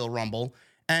the Royal Rumble,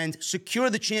 and secure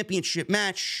the championship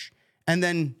match, and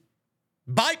then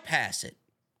bypass it.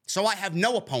 So I have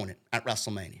no opponent at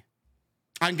WrestleMania.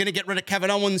 I'm going to get rid of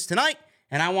Kevin Owens tonight,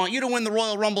 and I want you to win the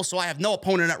Royal Rumble so I have no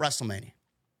opponent at WrestleMania.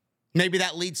 Maybe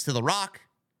that leads to The Rock.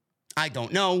 I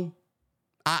don't know.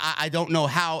 I don't know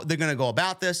how they're going to go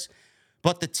about this.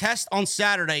 But the test on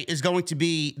Saturday is going to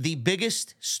be the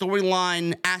biggest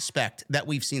storyline aspect that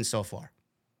we've seen so far.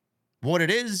 What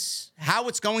it is, how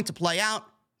it's going to play out,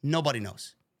 nobody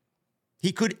knows.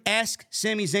 He could ask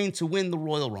Sami Zayn to win the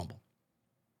Royal Rumble.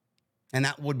 And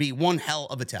that would be one hell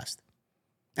of a test.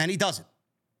 And he doesn't.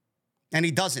 And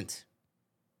he doesn't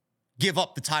give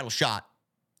up the title shot.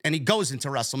 And he goes into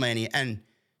WrestleMania and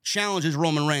challenges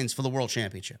Roman Reigns for the World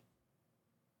Championship.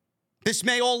 This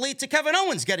may all lead to Kevin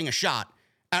Owens getting a shot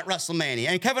at WrestleMania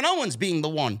and Kevin Owens being the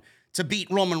one to beat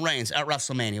Roman Reigns at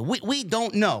WrestleMania. We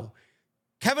don't know.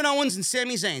 Kevin Owens and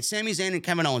Sami Zayn and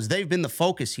Kevin Owens, they've been the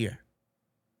focus here.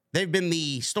 They've been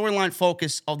the storyline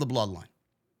focus of the bloodline.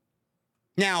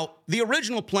 Now, the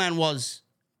original plan was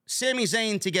Sami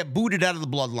Zayn to get booted out of the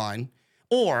bloodline,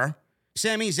 or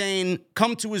Sami Zayn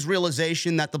come to his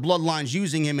realization that the bloodline's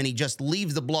using him and he just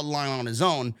leaves the bloodline on his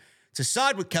own to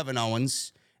side with Kevin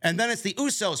Owens. And then it's the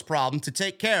Usos' problem to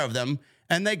take care of them,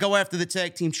 and they go after the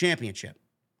tag team championship.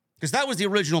 Because that was the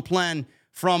original plan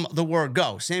from the word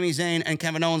go. Sami Zayn and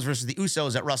Kevin Owens versus the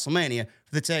Usos at WrestleMania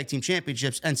for the tag team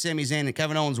championships, and Sami Zayn and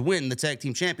Kevin Owens win the tag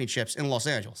team championships in Los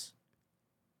Angeles.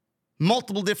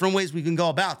 Multiple different ways we can go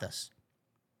about this.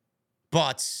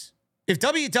 But if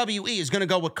WWE is going to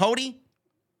go with Cody,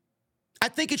 I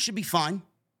think it should be fine.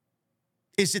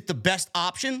 Is it the best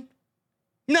option?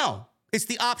 No. It's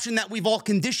the option that we've all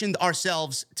conditioned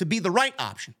ourselves to be the right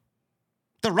option.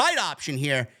 The right option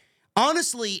here,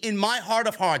 honestly, in my heart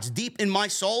of hearts, deep in my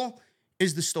soul,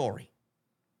 is the story.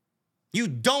 You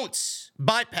don't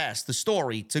bypass the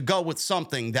story to go with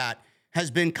something that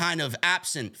has been kind of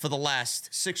absent for the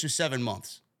last 6 or 7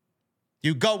 months.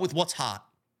 You go with what's hot.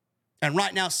 And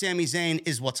right now, Sami Zayn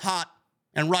is what's hot.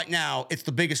 And right now, it's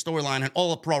the biggest storyline in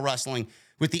all of pro wrestling,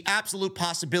 with the absolute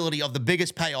possibility of the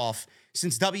biggest payoff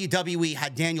since WWE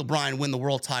had Daniel Bryan win the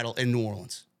world title in New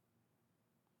Orleans.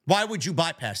 Why would you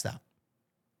bypass that?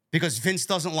 Because Vince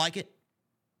doesn't like it?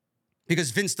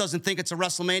 Because Vince doesn't think it's a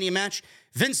WrestleMania match?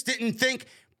 Vince didn't think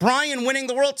Bryan winning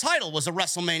the world title was a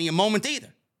WrestleMania moment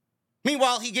either.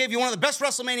 Meanwhile, he gave you one of the best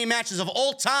WrestleMania matches of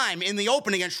all time in the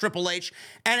Open against Triple H,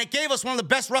 and it gave us one of the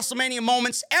best WrestleMania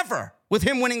moments ever with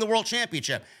him winning the World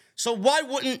Championship. So why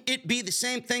wouldn't it be the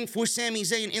same thing for Sami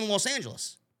Zayn in Los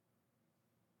Angeles?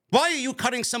 Why are you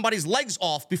cutting somebody's legs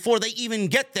off before they even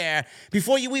get there,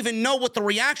 before you even know what the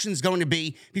reaction's going to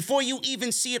be, before you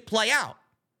even see it play out?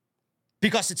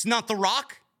 Because it's not The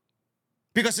Rock?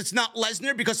 Because it's not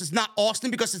Lesnar? Because it's not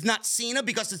Austin? Because it's not Cena?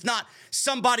 Because it's not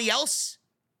somebody else?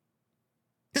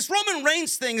 This Roman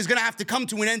Reigns thing is going to have to come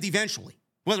to an end eventually,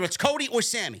 whether it's Cody or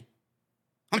Sammy.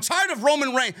 I'm tired of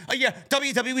Roman Reigns. Oh, yeah,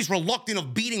 WWE's reluctant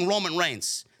of beating Roman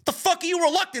Reigns. The fuck are you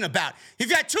reluctant about?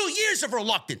 You've had 2 years of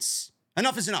reluctance.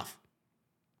 Enough is enough.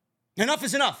 Enough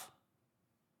is enough.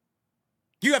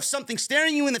 You have something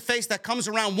staring you in the face that comes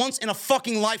around once in a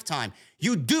fucking lifetime.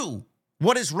 You do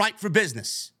what is right for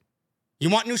business. You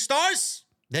want new stars?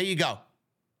 There you go.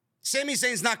 Sami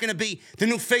Zayn's not going to be the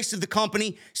new face of the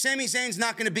company. Sami Zayn's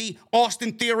not going to be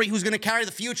Austin Theory, who's going to carry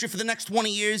the future for the next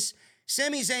 20 years.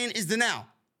 Sami Zayn is the now.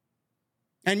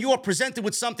 And you are presented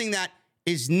with something that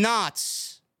is not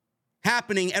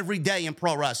happening every day in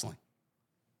pro wrestling.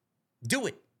 Do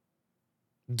it.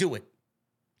 Do it.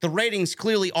 The ratings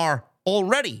clearly are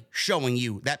already showing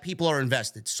you that people are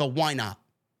invested, so why not?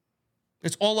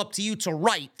 It's all up to you to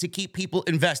write to keep people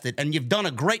invested, and you've done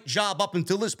a great job up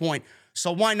until this point,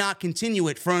 so why not continue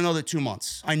it for another 2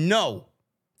 months? I know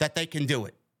that they can do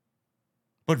it.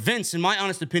 But Vince, in my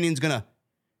honest opinion, is going to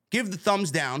give the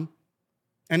thumbs down,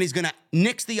 and he's going to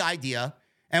nix the idea,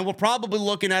 and we're probably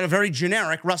looking at a very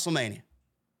generic WrestleMania.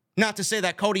 Not to say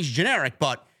that Cody's generic,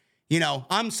 but, you know,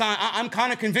 I'm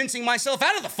kind of convincing myself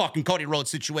out of the fucking Cody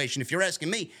Rhodes situation, if you're asking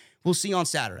me. We'll see on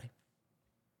Saturday.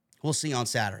 We'll see on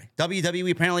Saturday.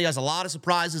 WWE apparently has a lot of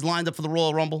surprises lined up for the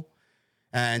Royal Rumble,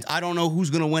 and I don't know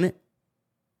who's going to win it.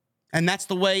 And that's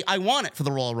the way I want it for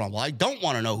the Royal Rumble. I don't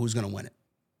want to know who's going to win it.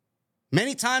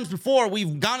 Many times before,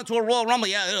 we've gone into a Royal Rumble.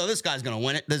 Yeah, you know, this guy's going to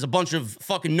win it. There's a bunch of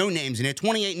fucking no-names in here,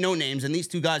 28 no-names, and these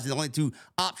two guys are the only two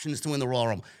options to win the Royal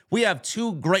Rumble. We have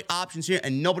two great options here,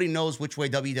 and nobody knows which way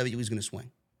WWE is going to swing.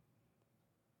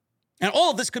 And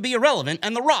all of this could be irrelevant,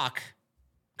 and The Rock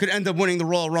could end up winning the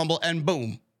Royal Rumble, and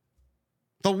boom.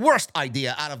 The worst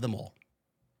idea out of them all.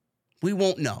 We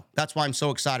won't know. That's why I'm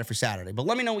so excited for Saturday. But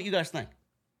let me know what you guys think.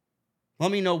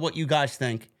 Let me know what you guys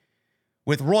think.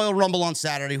 With Royal Rumble on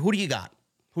Saturday, who do you got?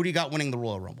 Who do you got winning the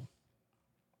Royal Rumble?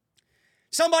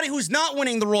 Somebody who's not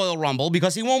winning the Royal Rumble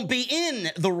because he won't be in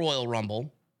the Royal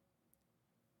Rumble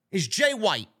is Jay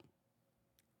White.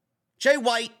 Jay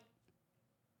White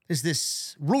is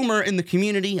this rumor in the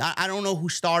community. I don't know who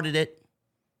started it.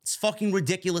 It's fucking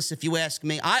ridiculous if you ask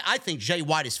me. I think Jay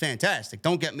White is fantastic.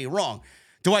 Don't get me wrong.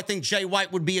 Do I think Jay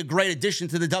White would be a great addition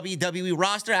to the WWE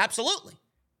roster? Absolutely.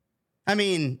 I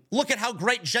mean, look at how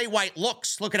great Jay White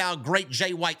looks. Look at how great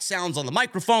Jay White sounds on the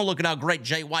microphone. Look at how great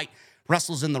Jay White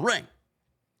wrestles in the ring.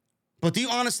 But do you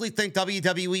honestly think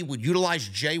WWE would utilize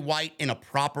Jay White in a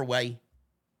proper way?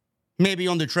 Maybe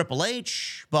under Triple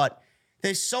H, but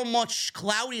there's so much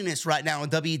cloudiness right now in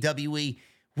WWE,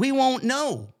 we won't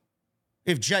know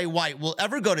if Jay White will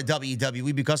ever go to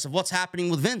WWE because of what's happening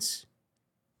with Vince.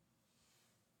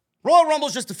 Royal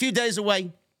Rumble's just a few days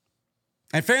away.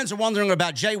 And fans are wondering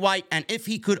about Jay White and if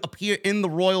he could appear in the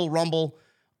Royal Rumble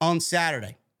on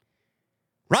Saturday.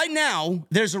 Right now,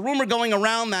 there's a rumor going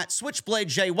around that Switchblade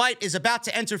Jay White is about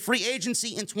to enter free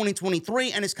agency in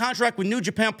 2023, and his contract with New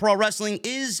Japan Pro Wrestling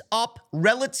is up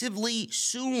relatively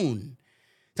soon.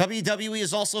 WWE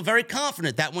is also very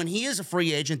confident that when he is a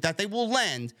free agent, that they will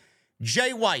land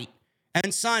Jay White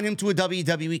and sign him to a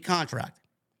WWE contract.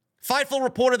 Fightful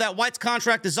reported that White's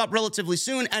contract is up relatively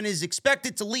soon and is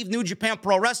expected to leave New Japan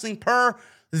Pro Wrestling per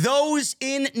those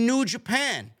in New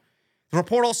Japan. The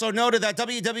report also noted that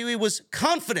WWE was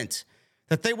confident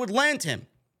that they would land him.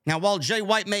 Now, while Jay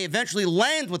White may eventually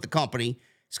land with the company,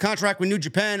 his contract with New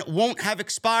Japan won't have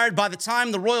expired by the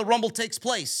time the Royal Rumble takes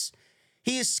place.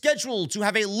 He is scheduled to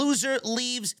have a loser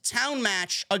leaves town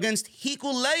match against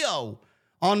Hikuleo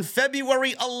on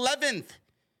February 11th.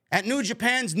 At New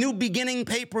Japan's New Beginning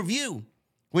pay-per-view,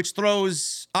 which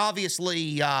throws,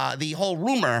 obviously, the whole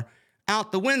rumor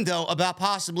out the window about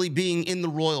possibly being in the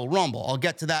Royal Rumble. I'll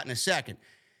get to that in a second.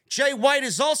 Jay White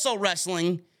is also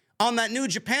wrestling on that New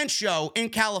Japan show in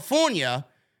California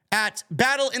at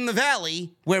Battle in the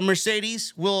Valley, where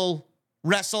Mercedes will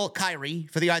wrestle Kairi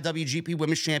for the IWGP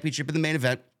Women's Championship in the main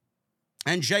event.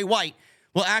 And Jay White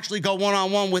will actually go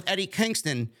one-on-one with Eddie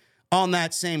Kingston on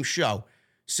that same show.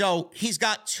 So he's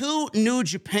got 2 New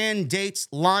Japan dates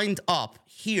lined up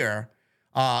here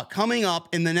coming up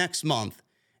in the next month.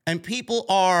 And people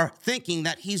are thinking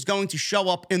that he's going to show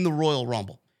up in the Royal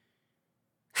Rumble.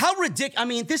 How ridiculous. I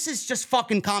mean, this is just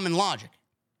fucking common logic.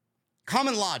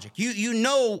 Common logic. You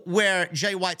know where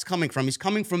Jay White's coming from. He's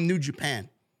coming from New Japan.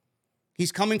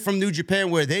 He's coming from New Japan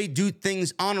where they do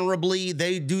things honorably.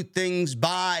 They do things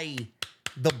by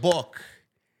the book.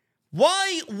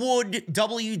 Why would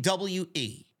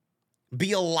WWE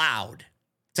be allowed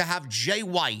to have Jay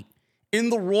White in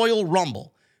the Royal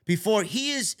Rumble before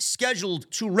he is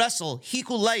scheduled to wrestle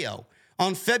Hikuleo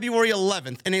on February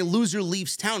 11th in a loser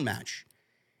leaves town match.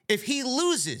 If he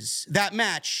loses that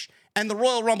match and the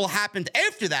Royal Rumble happened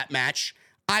after that match,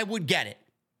 I would get it.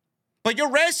 But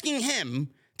you're asking him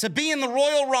to be in the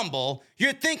Royal Rumble.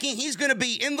 You're thinking he's going to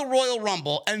be in the Royal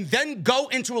Rumble and then go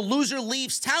into a loser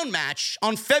leaves town match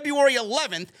on February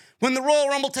 11th when the Royal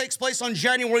Rumble takes place on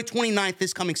January 29th,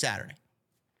 this coming Saturday.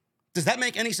 Does that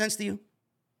make any sense to you?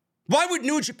 Why would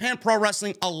New Japan Pro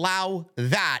Wrestling allow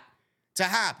that to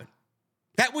happen?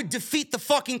 That would defeat the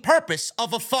fucking purpose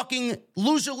of a fucking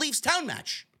loser leaves town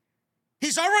match.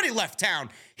 He's already left town.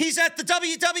 He's at the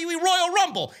WWE Royal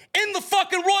Rumble, in the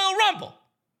fucking Royal Rumble.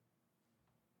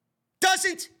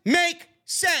 Doesn't make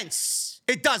sense.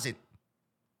 It doesn't.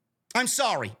 I'm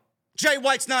sorry. Jay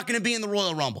White's not going to be in the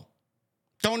Royal Rumble.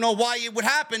 Don't know why it would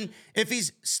happen if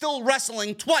he's still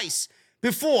wrestling twice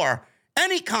before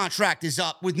any contract is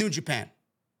up with New Japan.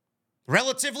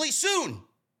 Relatively soon.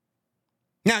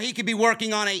 Now, he could be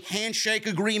working on a handshake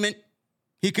agreement.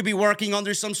 He could be working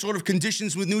under some sort of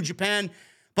conditions with New Japan.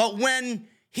 But when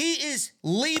he is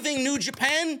leaving New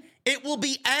Japan, it will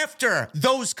be after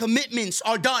those commitments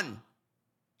are done.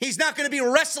 He's not going to be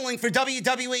wrestling for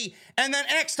WWE and then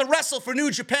asked to wrestle for New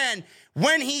Japan.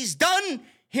 When he's done,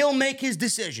 he'll make his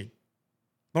decision.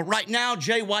 But right now,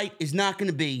 Jay White is not going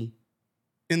to be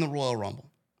in the Royal Rumble.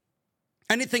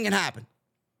 Anything can happen.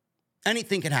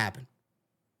 Anything can happen.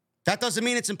 That doesn't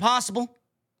mean it's impossible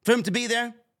for him to be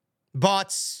there.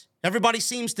 But everybody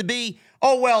seems to be,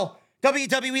 oh, well,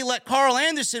 WWE let Carl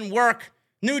Anderson work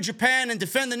New Japan and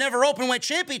defend the Never Openweight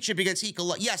Championship against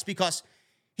Hikuleo. Yes, because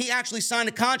he actually signed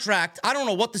a contract. I don't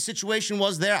know what the situation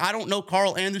was there. I don't know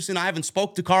Carl Anderson. I haven't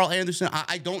spoke to Carl Anderson.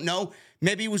 I don't know.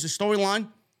 Maybe it was a storyline.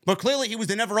 But clearly he was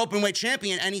the Never Openweight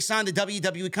Champion and he signed the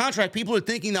WWE contract. People are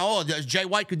thinking that, oh, Jay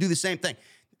White could do the same thing.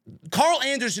 Carl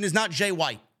Anderson is not Jay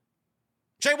White.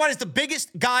 Jay White is the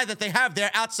biggest guy that they have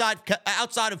there outside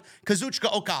of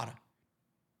Kazuchika Okada.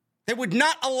 They would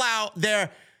not allow their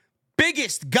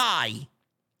biggest guy,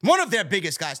 one of their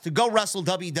biggest guys, to go wrestle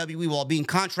WWE while being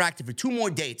contracted for 2 more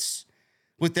dates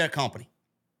with their company.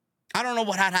 I don't know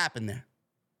what had happened there.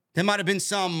 There might have been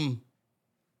some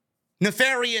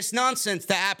nefarious nonsense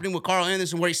that happened with Carl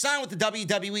Anderson where he signed with the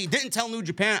WWE, didn't tell New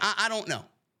Japan. I don't know.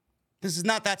 This is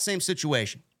not that same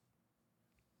situation.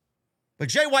 But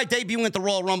Jay White debuting at the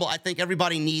Royal Rumble, I think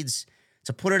everybody needs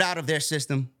to put it out of their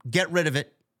system, get rid of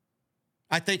it.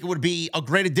 I think it would be a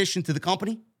great addition to the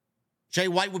company. Jay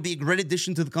White would be a great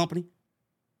addition to the company.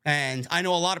 And I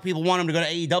know a lot of people want him to go to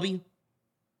AEW.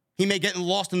 He may get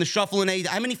lost in the shuffle in AEW.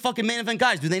 How many fucking main event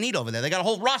guys do they need over there? They got a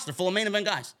whole roster full of main event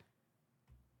guys.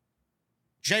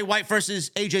 Jay White versus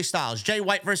AJ Styles. Jay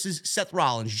White versus Seth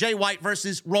Rollins. Jay White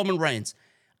versus Roman Reigns.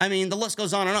 I mean, the list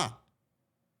goes on and on.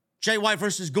 Jay White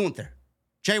versus Gunther.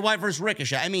 Jay White versus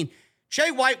Ricochet. I mean,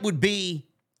 Jay White would be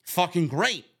fucking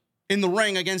great in the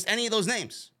ring against any of those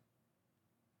names.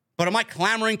 But am I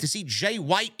clamoring to see Jay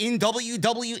White in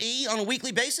WWE on a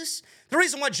weekly basis? The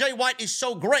reason why Jay White is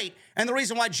so great and the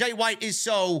reason why Jay White is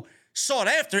so sought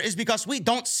after is because we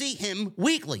don't see him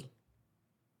weekly.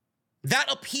 That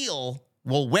appeal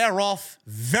will wear off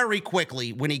very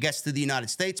quickly when he gets to the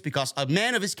United States because a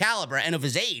man of his caliber and of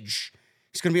his age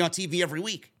is going to be on TV every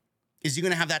week. Is he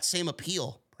going to have that same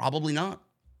appeal? Probably not.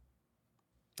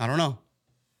 I don't know.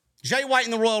 Jay White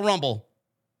in the Royal Rumble,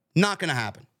 not going to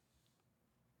happen.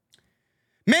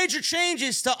 Major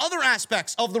changes to other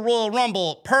aspects of the Royal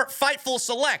Rumble per Fightful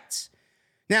Select.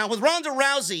 Now, with Ronda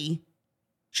Rousey,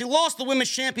 she lost the Women's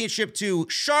Championship to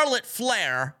Charlotte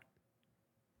Flair.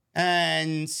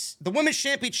 And the Women's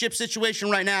Championship situation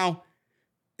right now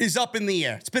is up in the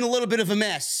air. It's been a little bit of a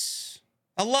mess.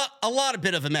 A lot of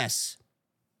bit of a mess.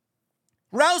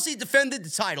 Rousey defended the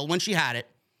title when she had it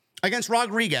against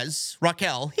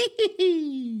Raquel.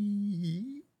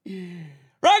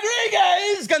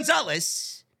 Rodriguez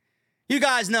Gonzalez. You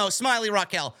guys know Smiley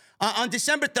Raquel. On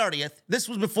December 30th, this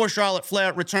was before Charlotte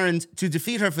Flair returned to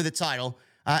defeat her for the title.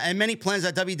 And many plans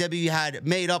that WWE had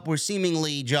made up were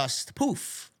seemingly just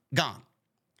poof, gone.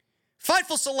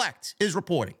 Fightful Select is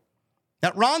reporting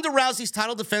that Ronda Rousey's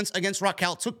title defense against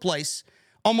Raquel took place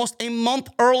almost a month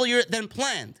earlier than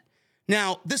planned.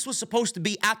 Now, this was supposed to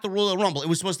be at the Royal Rumble. It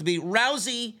was supposed to be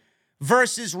Rousey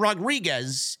versus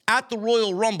Rodriguez at the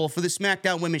Royal Rumble for the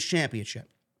SmackDown Women's Championship.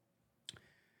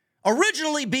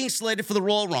 Originally being slated for the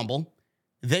Royal Rumble,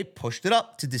 they pushed it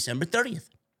up to December 30th.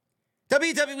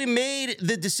 WWE made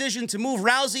the decision to move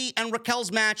Rousey and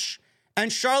Raquel's match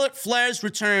and Charlotte Flair's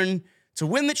return to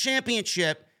win the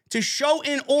championship to show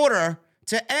in order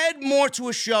to add more to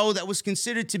a show that was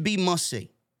considered to be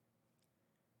must-see.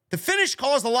 The finish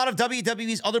caused a lot of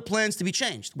WWE's other plans to be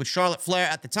changed, with Charlotte Flair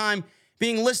at the time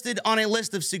being listed on a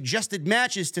list of suggested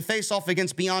matches to face off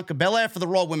against Bianca Belair for the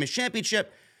Raw Women's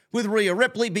Championship, with Rhea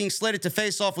Ripley being slated to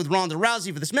face off with Ronda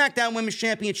Rousey for the SmackDown Women's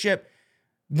Championship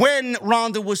when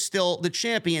Ronda was still the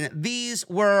champion. These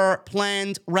were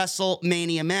planned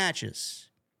WrestleMania matches.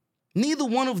 Neither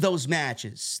one of those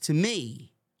matches, to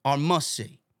me, are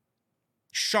must-see.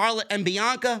 Charlotte and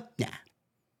Bianca? Nah.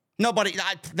 Nobody,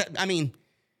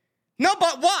 no,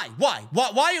 but why?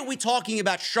 Why are we talking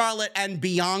about Charlotte and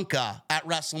Bianca at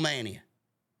WrestleMania?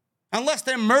 Unless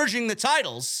they're merging the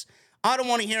titles, I don't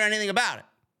want to hear anything about it.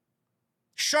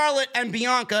 Charlotte and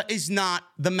Bianca is not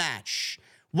the match.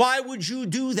 Why would you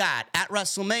do that at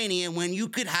WrestleMania when you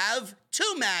could have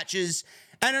two matches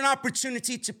and an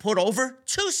opportunity to put over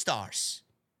two stars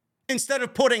instead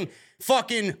of putting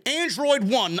fucking Android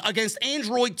 1 against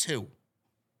Android 2?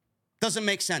 Doesn't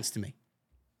make sense to me.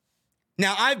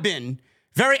 Now, I've been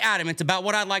very adamant about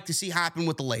what I'd like to see happen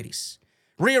with the ladies.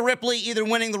 Rhea Ripley either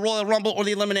winning the Royal Rumble or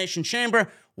the Elimination Chamber,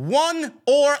 one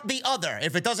or the other.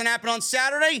 If it doesn't happen on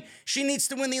Saturday, she needs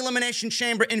to win the Elimination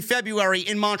Chamber in February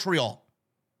in Montreal.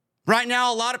 Right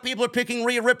now, a lot of people are picking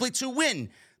Rhea Ripley to win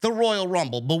the Royal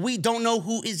Rumble, but we don't know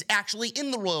who is actually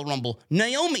in the Royal Rumble.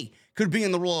 Naomi could be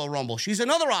in the Royal Rumble. She's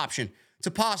another option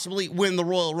to possibly win the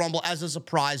Royal Rumble as a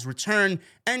surprise return,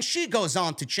 and she goes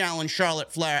on to challenge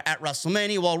Charlotte Flair at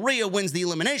WrestleMania while Rhea wins the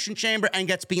Elimination Chamber and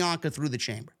gets Bianca through the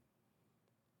chamber.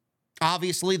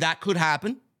 Obviously, that could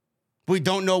happen. We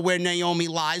don't know where Naomi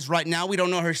lies right now. We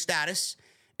don't know her status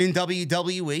in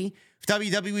WWE. If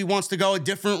WWE wants to go a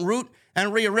different route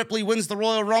and Rhea Ripley wins the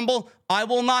Royal Rumble, I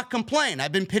will not complain.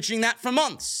 I've been pitching that for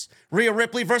months. Rhea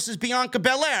Ripley versus Bianca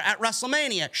Belair at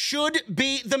WrestleMania should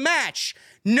be the match.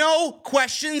 No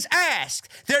questions asked.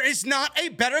 There is not a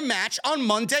better match on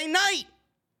Monday night.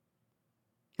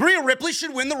 Rhea Ripley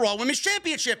should win the Raw Women's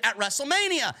Championship at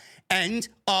WrestleMania. End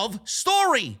of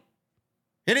story.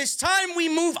 It is time we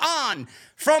move on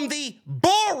from the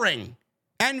boring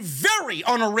and very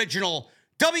unoriginal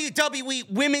WWE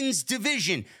Women's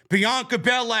Division. Bianca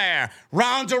Belair,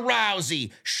 Ronda Rousey,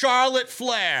 Charlotte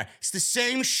Flair. It's the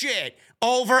same shit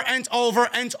over and over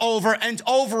and over and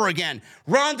over again.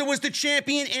 Ronda was the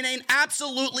champion in an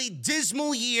absolutely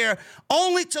dismal year,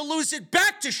 only to lose it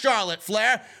back to Charlotte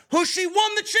Flair, who she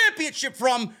won the championship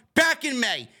from back in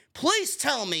May. Please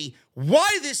tell me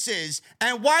why this is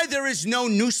and why there is no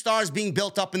new stars being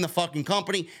built up in the fucking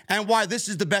company and why this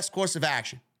is the best course of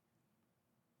action.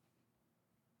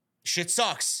 Shit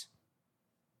sucks.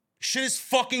 Shit is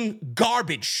fucking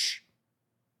garbage.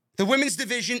 The women's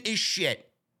division is shit.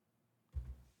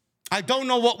 I don't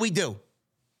know what we do.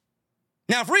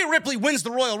 Now, if Rhea Ripley wins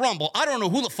the Royal Rumble, I don't know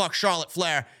who the fuck Charlotte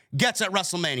Flair gets at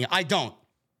WrestleMania. I don't.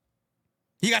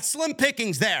 You got slim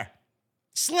pickings there.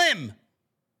 Slim.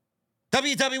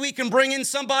 WWE can bring in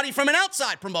somebody from an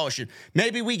outside promotion.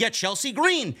 Maybe we get Chelsea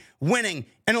Green winning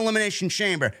an Elimination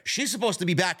Chamber. She's supposed to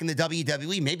be back in the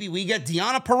WWE. Maybe we get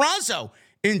Deonna Purrazzo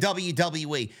in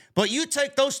WWE. But you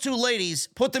take those two ladies,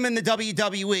 put them in the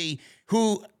WWE,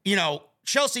 who,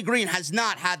 Chelsea Green has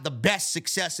not had the best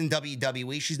success in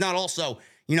WWE. She's not also,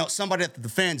 somebody that the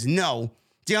fans know.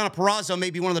 Deonna Purrazzo may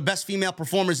be one of the best female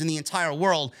performers in the entire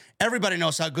world. Everybody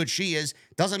knows how good she is.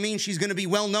 Doesn't mean she's going to be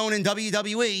well known in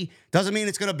WWE. Doesn't mean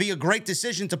it's going to be a great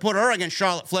decision to put her against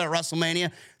Charlotte Flair at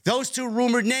WrestleMania. Those two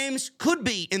rumored names could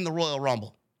be in the Royal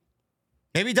Rumble.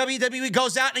 Maybe WWE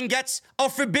goes out and gets a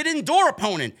Forbidden Door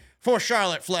opponent for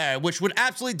Charlotte Flair, which would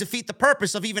absolutely defeat the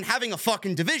purpose of even having a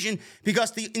fucking division,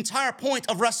 because the entire point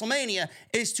of WrestleMania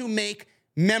is to make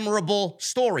memorable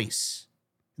stories.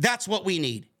 That's what we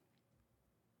need.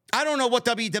 I don't know what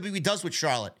WWE does with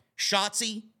Charlotte.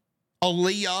 Shotzi,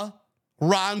 Aaliyah,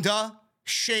 Ronda,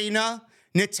 Shayna,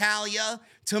 Natalya,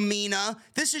 Tamina.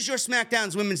 This is your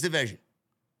SmackDown's women's division.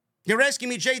 You're asking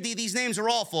me, JD, these names are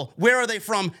awful. Where are they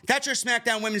from? That's your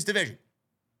SmackDown women's division.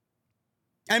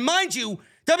 And mind you,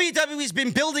 WWE's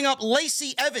been building up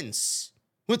Lacey Evans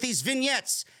with these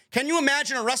vignettes. Can you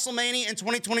imagine a WrestleMania in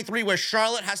 2023 where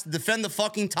Charlotte has to defend the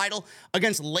fucking title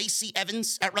against Lacey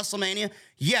Evans at WrestleMania?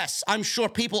 Yes, I'm sure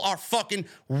people are fucking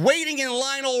waiting in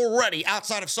line already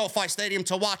outside of SoFi Stadium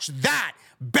to watch that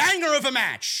banger of a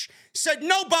match. Said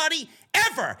nobody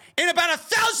ever in about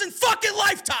 1,000 fucking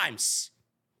lifetimes.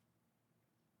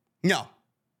 No.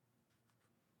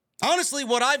 Honestly,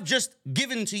 what I've just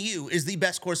given to you is the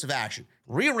best course of action.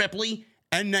 Rhea Ripley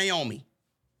and Naomi.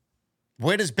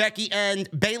 Where does Becky and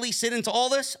Bayley sit into all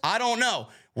this? I don't know.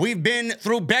 We've been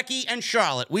through Becky and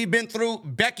Charlotte. We've been through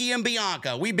Becky and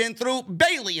Bianca. We've been through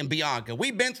Bayley and Bianca.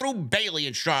 We've been through Bayley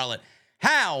and Charlotte.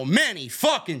 How many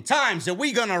fucking times are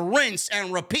we gonna rinse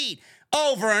and repeat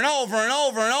over and over and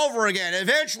over and over again.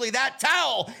 Eventually, that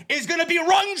towel is going to be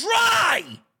wrung dry.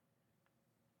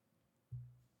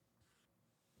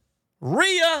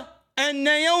 Rhea and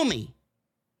Naomi.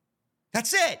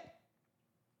 That's it.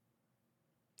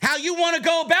 How you want to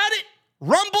go about it?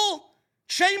 Rumble,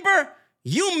 Chamber,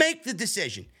 you make the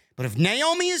decision. But if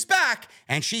Naomi is back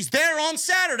and she's there on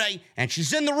Saturday and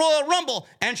she's in the Royal Rumble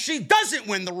and she doesn't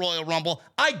win the Royal Rumble,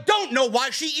 I don't know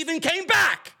why she even came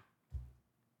back.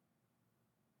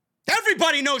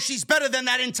 Everybody knows she's better than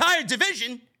that entire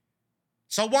division.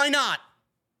 So why not?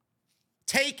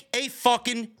 Take a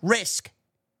fucking risk.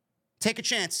 Take a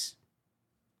chance.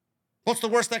 What's the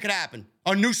worst that could happen?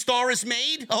 A new star is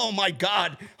made? Oh my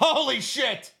God. Holy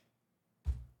shit.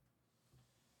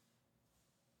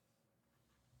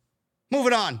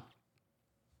 Moving on.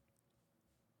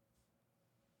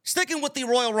 Sticking with the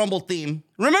Royal Rumble theme.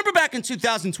 Remember back in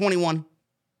 2021?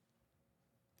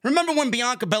 Remember when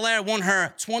Bianca Belair won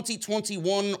her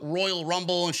 2021 Royal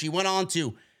Rumble and she went on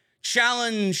to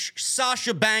challenge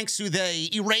Sasha Banks, who they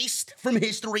erased from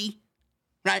history,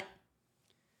 right?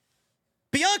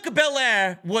 Bianca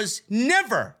Belair was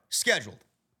never scheduled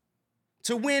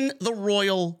to win the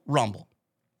Royal Rumble.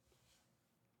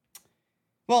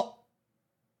 Well,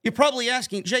 you're probably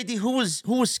asking, JD, who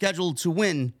was scheduled to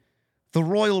win the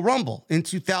Royal Rumble in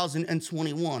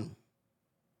 2021?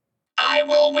 I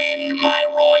will win my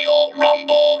Royal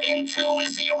Rumble in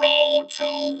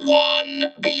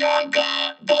 2-0-2-1.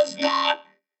 Bianca does not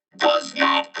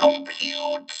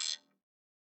compute.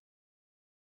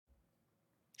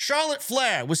 Charlotte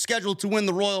Flair was scheduled to win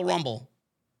the Royal Rumble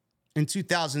in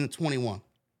 2021.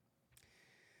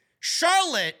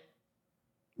 Charlotte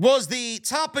was the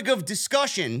topic of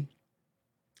discussion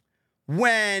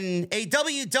when a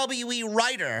WWE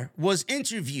writer was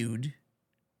interviewed.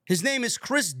 His name is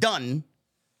Chris Dunn.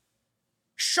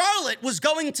 Charlotte was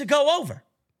going to go over,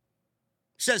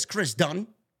 says Chris Dunn.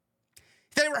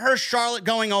 They rehearsed Charlotte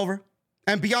going over,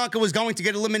 and Bianca was going to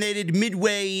get eliminated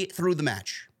midway through the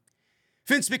match.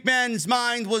 Vince McMahon's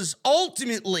mind was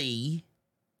ultimately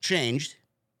changed.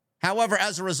 However,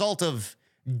 as a result of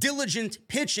diligent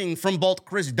pitching from both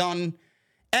Chris Dunn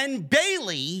and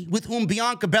Bayley, with whom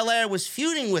Bianca Belair was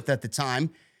feuding with at the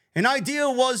time, an idea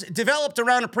was developed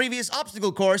around a previous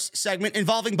obstacle course segment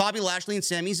involving Bobby Lashley and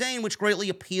Sami Zayn, which greatly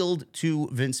appealed to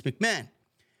Vince McMahon.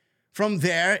 From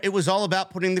there, it was all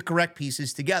about putting the correct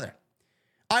pieces together.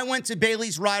 I went to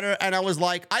Bayley's writer and I was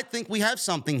like, I think we have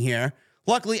something here.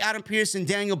 Luckily, Adam Pearce and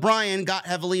Daniel Bryan got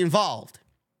heavily involved.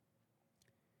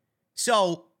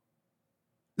 So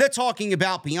they're talking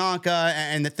about Bianca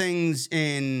and the things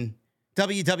in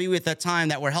WWE at that time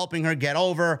that were helping her get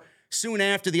over. Soon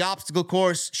after the obstacle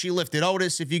course, she lifted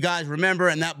Otis, if you guys remember,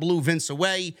 and that blew Vince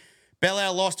away. Belair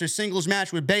lost her singles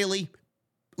match with Bayley,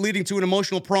 leading to an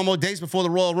emotional promo days before the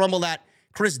Royal Rumble that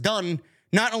Chris Dunn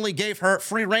not only gave her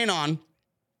free reign on,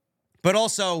 but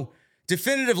also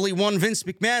definitively won Vince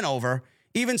McMahon over.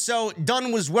 Even so,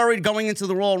 Dunn was worried going into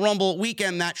the Royal Rumble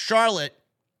weekend that Charlotte,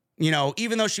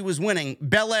 even though she was winning,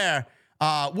 Belair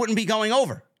wouldn't be going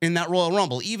over in that Royal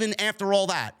Rumble, even after all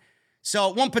that. So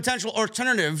one potential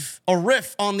alternative, a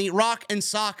riff on the Rock and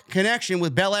Sock connection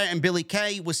with Belair and Billie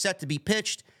Kay, was set to be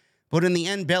pitched. But in the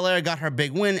end, Belair got her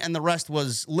big win, and the rest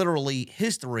was literally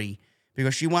history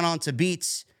because she went on to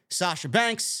beat Sasha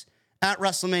Banks at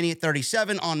WrestleMania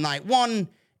 37 on night one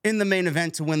in the main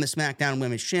event to win the SmackDown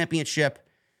Women's Championship.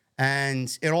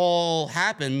 And it all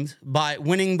happened by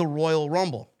winning the Royal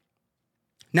Rumble.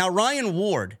 Now, Ryan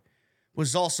Ward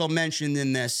was also mentioned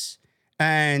in this.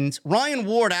 And Ryan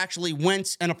Ward actually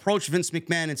went and approached Vince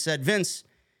McMahon and said, Vince,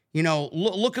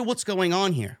 look at what's going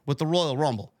on here with the Royal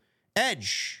Rumble.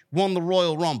 Edge won the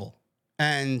Royal Rumble,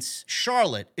 and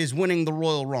Charlotte is winning the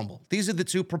Royal Rumble. These are the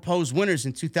two proposed winners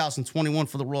in 2021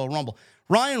 for the Royal Rumble.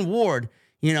 Ryan Ward,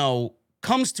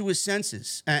 comes to his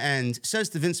senses and says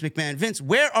to Vince McMahon, Vince,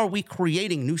 where are we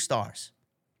creating new stars?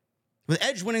 With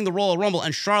Edge winning the Royal Rumble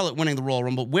and Charlotte winning the Royal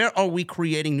Rumble, where are we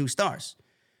creating new stars?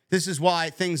 This is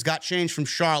why things got changed from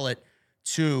Charlotte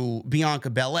to Bianca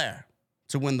Belair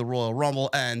to win the Royal Rumble,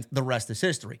 and the rest is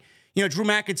history. Drew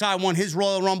McIntyre won his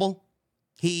Royal Rumble.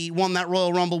 He won that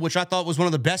Royal Rumble, which I thought was one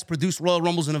of the best produced Royal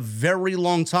Rumbles in a very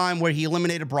long time, where he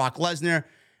eliminated Brock Lesnar,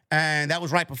 and that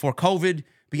was right before COVID.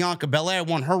 Bianca Belair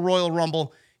won her Royal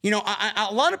Rumble.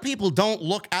 A lot of people don't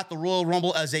look at the Royal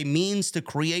Rumble as a means to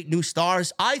create new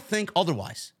stars. I think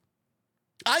otherwise.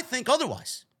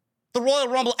 The Royal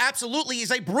Rumble absolutely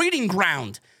is a breeding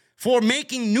ground for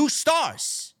making new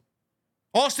stars.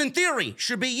 Austin Theory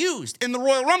should be used in the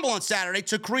Royal Rumble on Saturday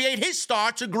to create his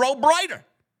star to grow brighter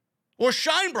or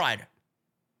shine brighter.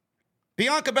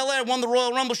 Bianca Belair won the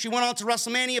Royal Rumble. She went on to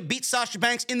WrestleMania, beat Sasha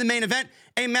Banks in the main event,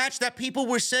 a match that people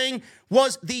were saying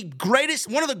was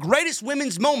one of the greatest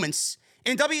women's moments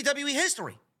in WWE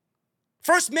history.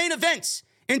 First main event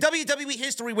in WWE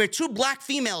history where two black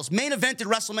females main evented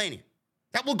WrestleMania.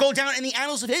 That will go down in the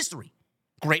annals of history.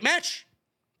 Great match.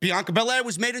 Bianca Belair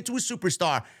was made into a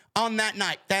superstar on that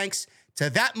night, thanks to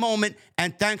that moment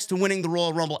and thanks to winning the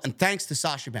Royal Rumble and thanks to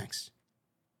Sasha Banks.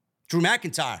 Drew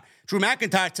McIntyre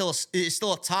is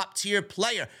still a top-tier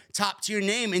player, top-tier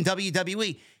name in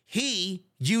WWE. He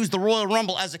used the Royal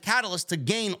Rumble as a catalyst to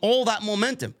gain all that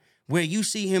momentum where you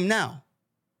see him now.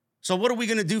 So what are we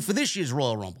going to do for this year's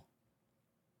Royal Rumble?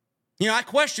 You know, I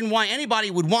question why anybody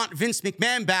would want Vince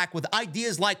McMahon back with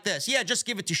ideas like this. Yeah, just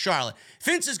give it to Charlotte.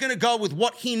 Vince is going to go with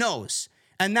what he knows,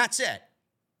 and that's it.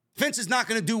 Vince is not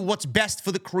going to do what's best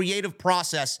for the creative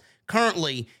process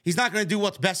currently. He's not going to do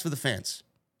what's best for the fans.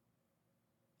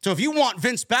 So if you want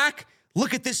Vince back,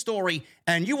 look at this story,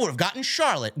 and you would have gotten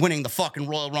Charlotte winning the fucking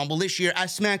Royal Rumble this year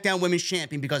as SmackDown Women's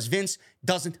Champion because Vince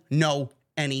doesn't know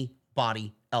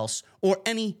anybody else or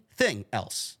anything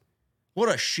else.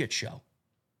 What a shit show.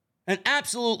 An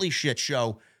absolutely shit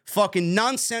show. Fucking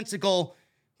nonsensical.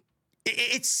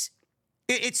 It's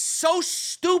so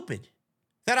stupid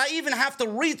that I even have to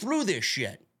read through this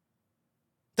shit.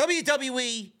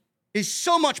 WWE is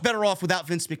so much better off without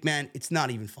Vince McMahon. It's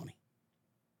not even funny.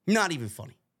 Not even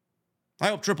funny. I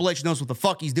hope Triple H knows what the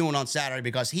fuck he's doing on Saturday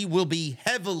because he will be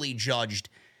heavily judged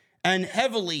and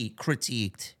heavily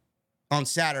critiqued on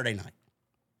Saturday night.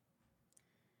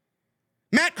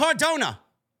 Matt Cardona.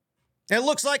 It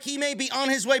looks like he may be on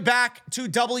his way back to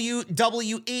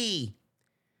WWE.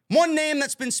 One name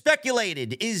that's been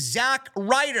speculated is Zack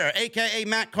Ryder, a.k.a.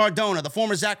 Matt Cardona. The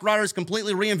former Zack Ryder has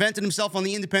completely reinvented himself on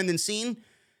the independent scene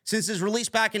since his release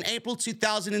back in April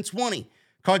 2020.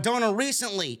 Cardona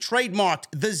recently trademarked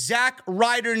the Zack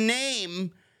Ryder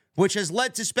name, which has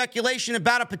led to speculation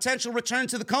about a potential return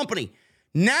to the company.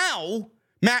 Now,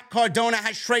 Matt Cardona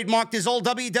has trademarked his old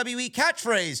WWE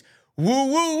catchphrase, woo,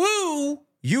 woo, woo,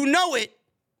 you know it.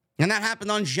 And that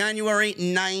happened on January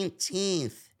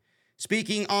 19th.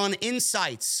 Speaking on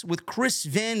Insights with Chris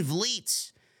Van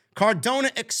Vliet,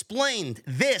 Cardona explained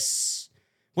this,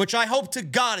 which I hope to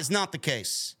God is not the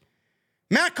case.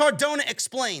 Matt Cardona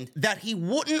explained that he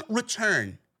wouldn't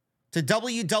return to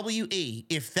WWE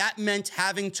if that meant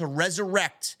having to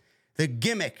resurrect the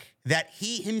gimmick that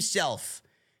he himself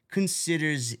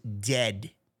considers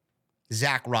dead.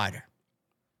 Zack Ryder.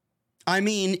 I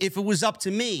mean, if it was up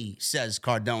to me, says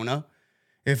Cardona,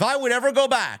 if I would ever go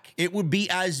back, it would be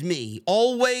as me,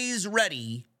 always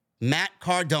ready, Matt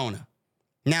Cardona.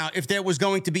 Now, if there was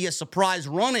going to be a surprise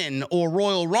run-in or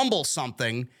Royal Rumble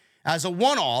something as a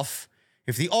one-off,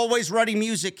 if the always ready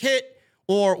music hit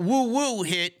or woo-woo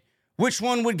hit, which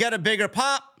one would get a bigger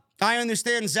pop? I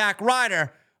understand Zack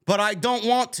Ryder, but I don't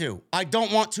want to. I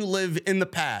don't want to live in the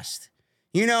past.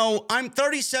 You know, I'm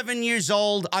 37 years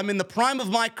old. I'm in the prime of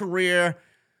my career.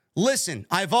 Listen,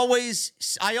 I always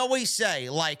say,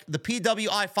 like, the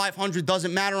PWI 500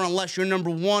 doesn't matter unless you're number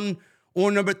 1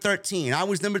 or number 13. I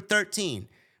was number 13,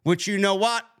 which, you know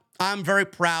what? I'm very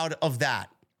proud of that.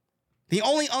 The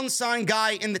only unsigned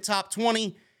guy in the top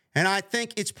 20, and I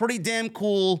think it's pretty damn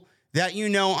cool that, you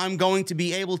know, I'm going to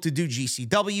be able to do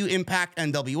GCW, Impact,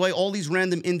 NWA, all these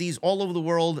random indies all over the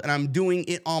world, and I'm doing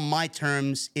it on my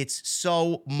terms. It's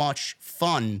so much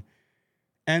fun.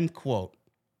 End quote.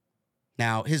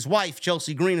 Now, his wife,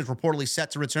 Chelsea Green, is reportedly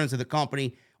set to return to the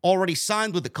company, already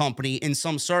signed with the company in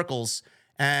some circles,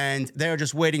 and they're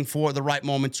just waiting for the right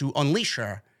moment to unleash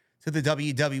her to the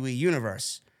WWE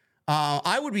universe.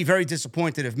 I would be very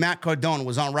disappointed if Matt Cardona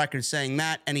was on record saying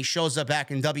that and he shows up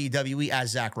back in WWE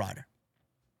as Zack Ryder.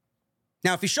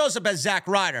 Now, if he shows up as Zack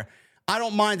Ryder, I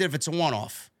don't mind it if it's a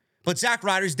one-off. But Zack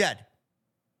Ryder's dead.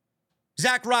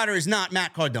 Zack Ryder is not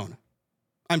Matt Cardona.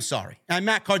 I'm sorry. And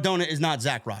Matt Cardona is not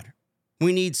Zack Ryder.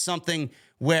 We need something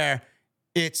where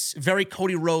it's very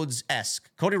Cody Rhodes-esque.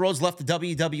 Cody Rhodes left the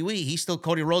WWE. He's still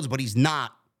Cody Rhodes, but he's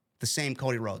not the same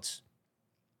Cody Rhodes.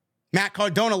 Matt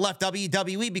Cardona left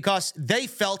WWE because they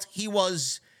felt he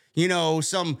was, you know,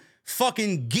 some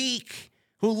fucking geek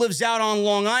who lives out on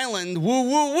Long Island. Woo,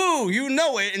 woo, woo, you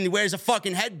know it. And he wears a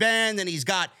fucking headband and he's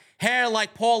got hair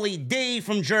like Paulie D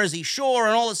from Jersey Shore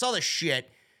and all this other shit.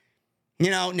 You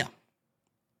know, no.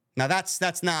 Now,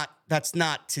 that's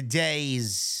not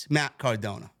today's Matt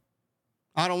Cardona.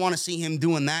 I don't want to see him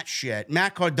doing that shit.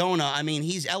 Matt Cardona, I mean,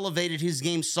 he's elevated his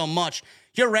game so much.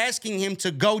 You're asking him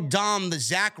to go dom the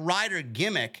Zack Ryder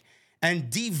gimmick and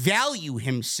devalue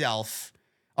himself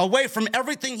away from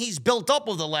everything he's built up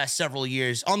over the last several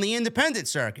years on the independent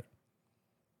circuit.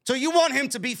 So you want him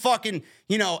to be fucking,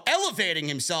 elevating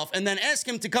himself and then ask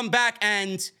him to come back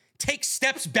and take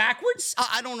steps backwards?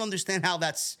 I don't understand how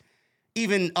that's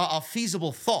even a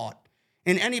feasible thought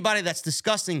in anybody that's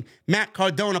discussing Matt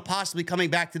Cardona possibly coming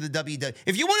back to the WWE.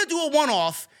 If you want to do a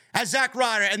one-off as Zack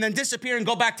Ryder and then disappear and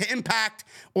go back to Impact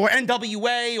or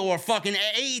NWA or fucking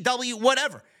AEW,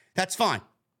 whatever, that's fine.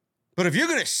 But if you're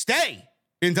going to stay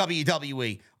in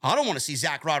WWE, I don't want to see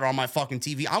Zack Ryder on my fucking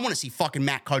TV. I want to see fucking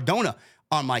Matt Cardona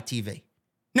on my TV.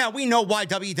 Now, we know why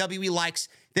WWE likes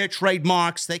their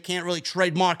trademarks. They can't really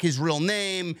trademark his real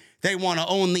name. They want to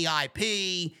own the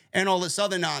IP and all this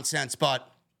other nonsense. But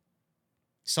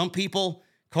some people,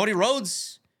 Cody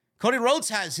Rhodes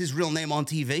has his real name on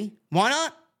TV. Why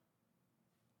not?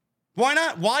 Why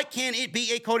not? Why can't it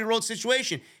be a Cody Rhodes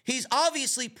situation? He's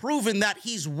obviously proven that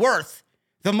he's worth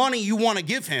the money you want to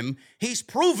give him. He's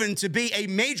proven to be a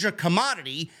major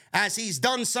commodity as he's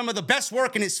done some of the best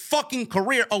work in his fucking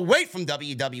career away from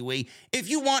WWE. If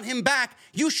you want him back,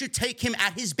 you should take him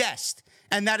at his best,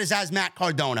 and that is as Matt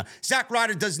Cardona. Zack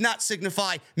Ryder does not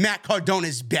signify Matt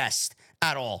Cardona's best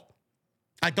at all.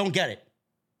 I don't get it.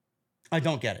 I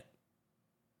don't get it.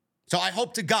 So I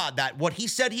hope to God that what he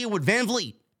said here with Van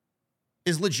Vliet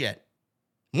is legit.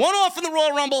 One off in the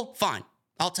Royal Rumble, fine.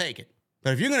 I'll take it.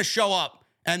 But if you're going to show up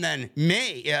and then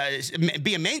be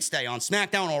a mainstay on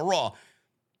SmackDown or Raw,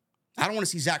 I don't want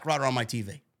to see Zack Ryder on my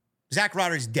TV. Zack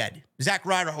Ryder is dead. Zack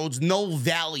Ryder holds no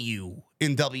value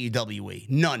in WWE.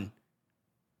 None.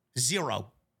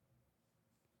 Zero.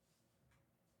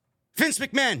 Vince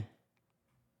McMahon.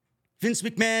 Vince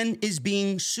McMahon is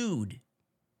being sued.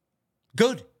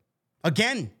 Good.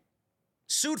 Again.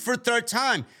 Sued for a third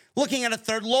time. Looking at a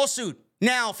third lawsuit.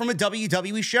 Now from a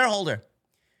WWE shareholder.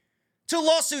 2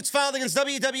 lawsuits filed against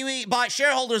WWE by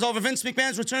shareholders over Vince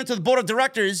McMahon's return to the board of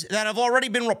directors that have already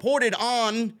been reported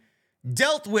on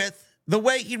dealt with the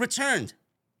way he returned.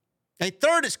 A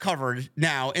third is covered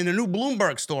now in the new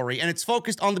Bloomberg story, and it's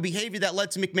focused on the behavior that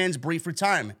led to McMahon's brief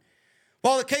retirement.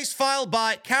 While the case filed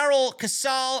by Carol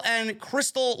Casal and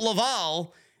Crystal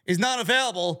Laval is not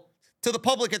available to the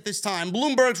public at this time,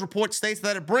 Bloomberg's report states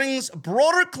that it brings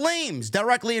broader claims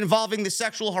directly involving the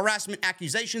sexual harassment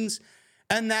accusations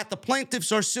and that the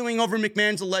plaintiffs are suing over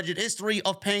McMahon's alleged history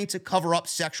of paying to cover up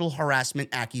sexual harassment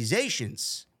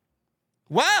accusations.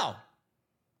 Wow.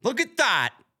 Look at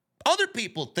that. Other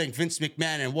people think Vince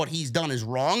McMahon and what he's done is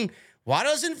wrong. Why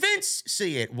doesn't Vince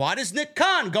see it? Why does Nick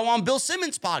Khan go on Bill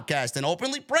Simmons' podcast and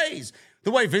openly praise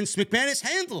the way Vince McMahon has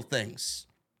handled things?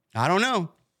 I don't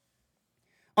know.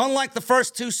 Unlike the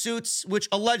first 2 suits, which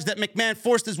allege that McMahon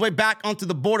forced his way back onto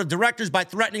the board of directors by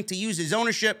threatening to use his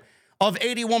ownership of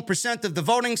 81% of the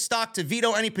voting stock to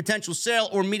veto any potential sale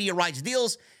or media rights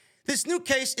deals, this new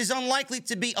case is unlikely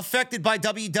to be affected by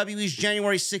WWE's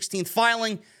January 16th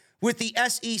filing with the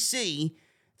SEC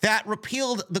that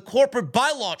repealed the corporate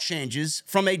bylaw changes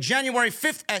from a January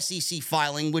 5th SEC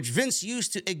filing, which Vince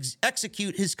used to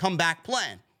execute his comeback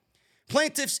plan.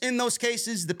 Plaintiffs in those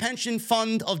cases, the pension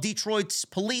fund of Detroit's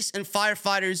police and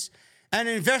firefighters, and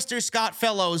investor Scott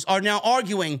Fellows are now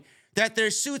arguing that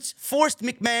their suits forced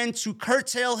McMahon to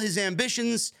curtail his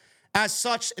ambitions. As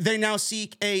such, they now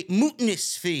seek a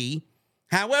mootness fee.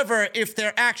 However, if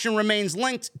their action remains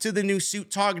linked to the new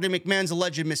suit targeting McMahon's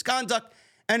alleged misconduct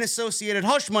and associated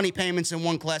hush money payments in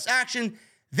one class action,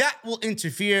 that will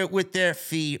interfere with their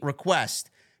fee request.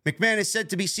 McMahon is said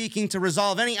to be seeking to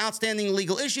resolve any outstanding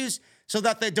legal issues so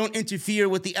that they don't interfere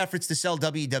with the efforts to sell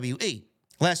WWE.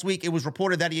 Last week, it was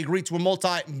reported that he agreed to a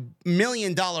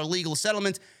multi-million-dollar legal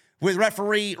settlement with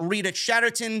referee Rita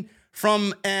Chatterton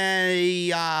from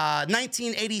a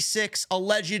 1986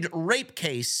 alleged rape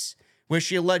case where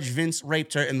she alleged Vince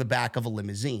raped her in the back of a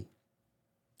limousine.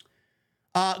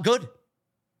 Good.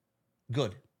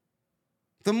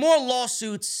 The more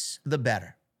lawsuits, the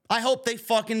better. I hope they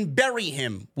fucking bury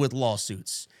him with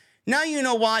lawsuits. Now you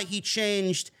know why he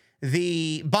changed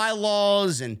the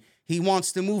bylaws and he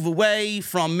wants to move away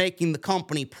from making the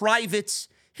company private.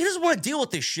 He doesn't want to deal with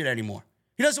this shit anymore.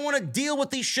 He doesn't want to deal with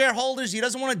these shareholders. He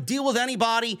doesn't want to deal with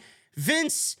anybody.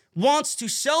 Vince wants to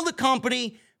sell the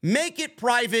company, make it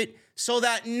private so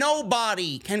that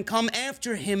nobody can come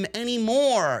after him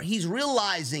anymore. He's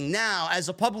realizing now, as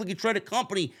a publicly traded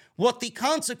company, what the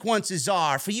consequences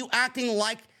are for you acting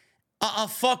like a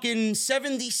fucking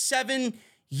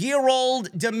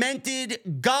 77-year-old,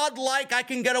 demented, godlike, I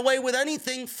can get away with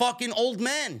anything fucking old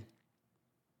man.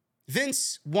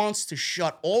 Vince wants to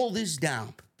shut all this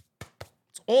down.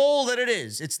 All that it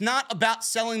is. It's not about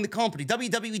selling the company.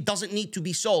 WWE doesn't need to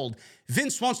be sold.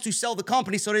 Vince wants to sell the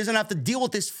company so he doesn't have to deal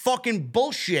with this fucking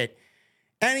bullshit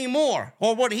anymore,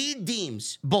 or what he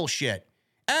deems bullshit.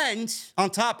 And on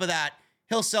top of that,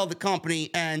 he'll sell the company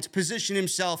and position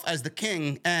himself as the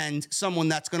king and someone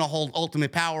that's going to hold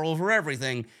ultimate power over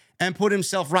everything and put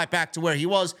himself right back to where he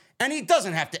was. And he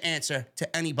doesn't have to answer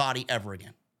to anybody ever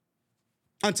again.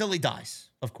 Until he dies,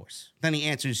 of course. Then he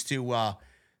answers to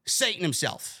Satan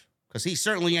himself, because he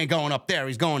certainly ain't going up there.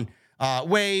 He's going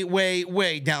way, way,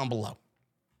 way down below.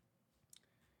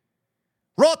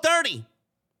 Raw 30.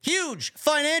 Huge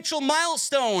financial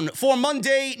milestone for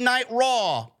Monday Night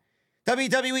Raw.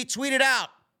 WWE tweeted out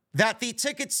that the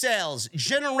ticket sales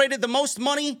generated the most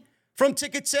money from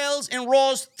ticket sales in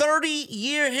Raw's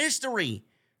 30-year history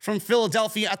from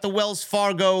Philadelphia at the Wells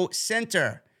Fargo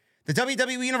Center. The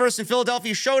WWE Universe in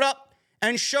Philadelphia showed up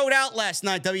and showed out last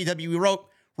night, WWE wrote.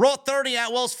 Raw 30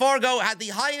 at Wells Fargo had the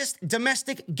highest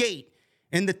domestic gate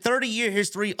in the 30-year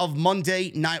history of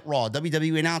Monday Night Raw.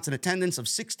 WWE announced an attendance of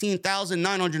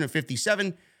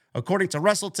 16,957. According to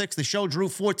WrestleTix, the show drew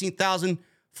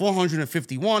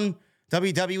 14,451.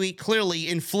 WWE clearly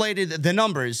inflated the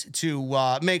numbers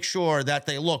to make sure that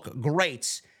they look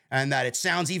great and that it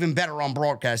sounds even better on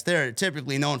broadcast. They're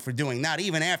typically known for doing that,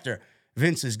 even after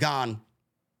Vince is gone.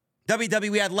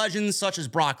 WWE had legends such as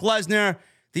Brock Lesnar,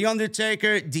 The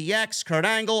Undertaker, DX, Kurt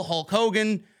Angle, Hulk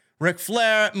Hogan, Ric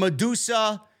Flair,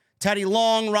 Medusa, Teddy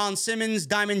Long, Ron Simmons,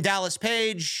 Diamond Dallas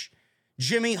Page,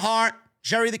 Jimmy Hart,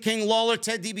 Jerry the King Lawler,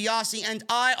 Ted DiBiase, and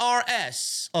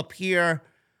IRS appear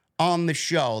on the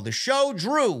show. The show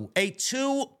drew a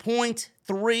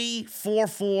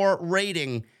 2.344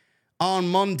 rating on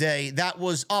Monday. That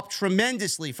was up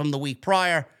tremendously from the week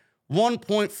prior.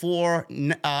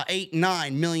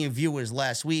 1.489 million viewers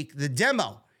last week. The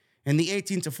demo in the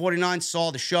 18 to 49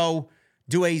 saw the show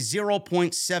do a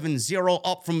 0.70,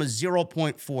 up from a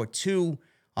 0.42.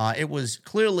 It was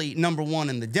clearly number one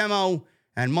in the demo,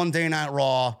 and Monday Night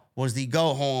Raw was the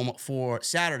go-home for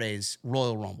Saturday's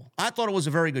Royal Rumble. I thought it was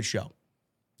a very good show.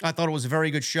 I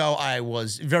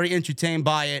was very entertained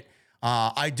by it.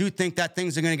 I do think that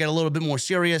things are going to get a little bit more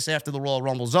serious after the Royal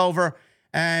Rumble's over,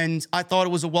 and I thought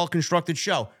it was a well-constructed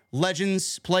show.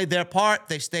 Legends played their part.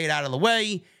 They stayed out of the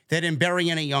way. They didn't bury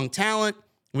any young talent.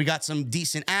 We got some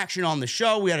decent action on the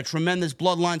show. We had a tremendous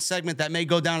Bloodline segment that may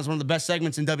go down as one of the best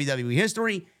segments in WWE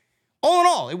history. All in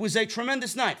all, it was a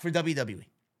tremendous night for WWE.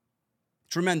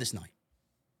 Tremendous night.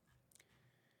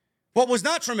 What was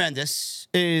not tremendous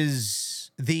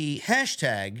is the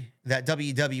hashtag that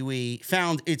WWE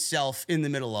found itself in the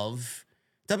middle of.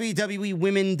 WWE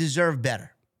women deserve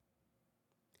better.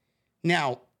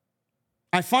 Now,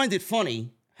 I find it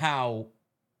funny how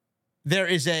there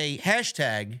is a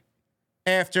hashtag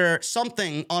after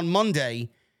something on Monday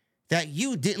that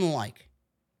you didn't like.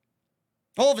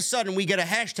 All of a sudden, we get a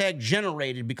hashtag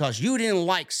generated because you didn't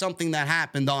like something that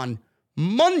happened on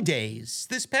Mondays,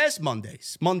 this past Monday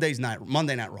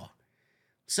Night Raw.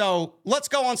 So let's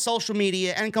go on social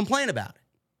media and complain about it.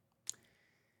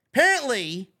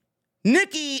 Apparently,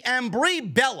 Nikki and Brie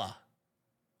Bella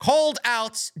called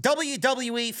out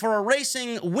WWE for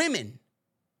erasing women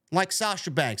like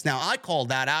Sasha Banks. Now, I called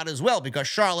that out as well because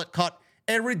Charlotte cut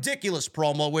a ridiculous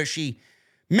promo where she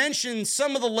mentioned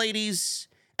some of the ladies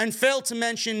and failed to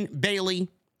mention Bayley.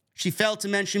 She failed to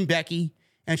mention Becky,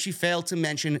 and she failed to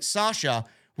mention Sasha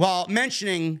while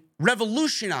mentioning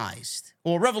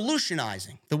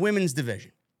revolutionizing the women's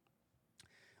division.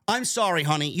 I'm sorry,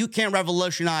 honey. You can't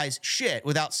revolutionize shit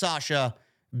without Sasha,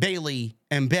 Bayley,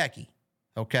 and Becky.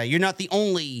 Okay? You're not the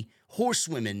only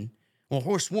horsewoman in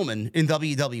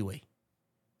WWE.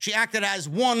 She acted as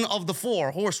one of the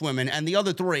four horsewomen, and the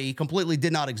other three completely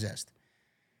did not exist.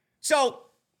 So,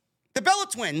 the Bella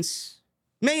Twins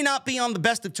may not be on the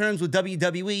best of terms with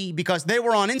WWE because they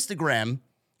were on Instagram,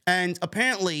 and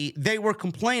apparently they were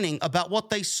complaining about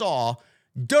what they saw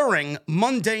during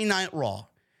Monday Night Raw.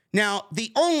 Now,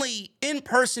 the only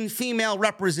in-person female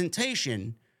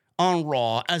representation on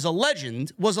Raw as a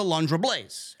legend was Alundra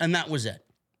Blaze, and that was it.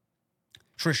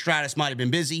 Trish Stratus might have been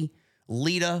busy.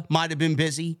 Lita might have been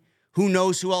busy. Who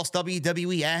knows who else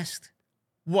WWE asked?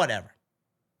 Whatever.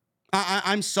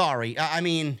 I'm sorry. I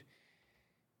mean,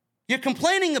 you're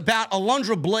complaining about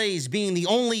Alundra Blaze being the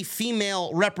only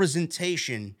female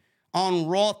representation on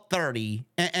Raw 30,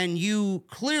 and you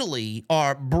clearly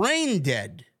are brain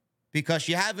dead because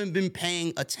you haven't been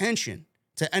paying attention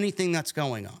to anything that's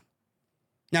going on.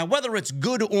 Now, whether it's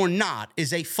good or not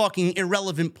is a fucking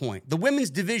irrelevant point. The women's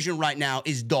division right now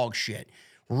is dog shit.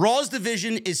 Raw's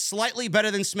division is slightly better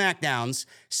than SmackDown's.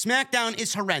 SmackDown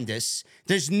is horrendous.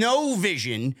 There's no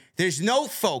vision. There's no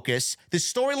focus. The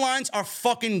storylines are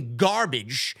fucking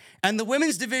garbage. And the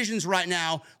women's divisions right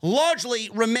now largely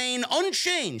remain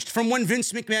unchanged from when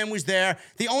Vince McMahon was there.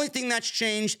 The only thing that's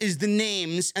changed is the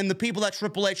names and the people that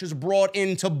Triple H has brought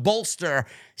in to bolster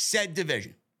said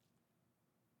division.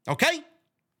 Okay?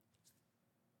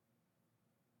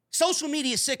 Social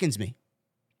media sickens me.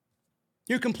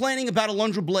 You're complaining about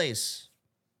Alundra Blaze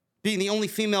being the only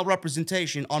female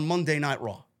representation on Monday Night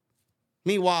Raw.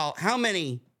 Meanwhile, how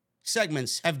many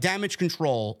segments have Damage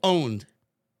Control owned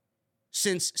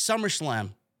since SummerSlam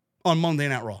on Monday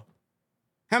Night Raw?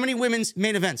 How many women's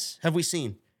main events have we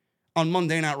seen on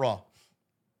Monday Night Raw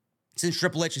since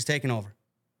Triple H has taken over?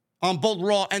 On both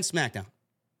Raw and SmackDown.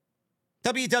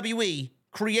 WWE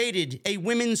created a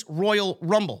Women's Royal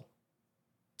Rumble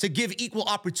to give equal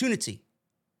opportunity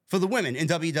for the women in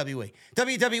WWE.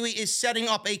 WWE is setting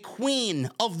up a Queen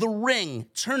of the Ring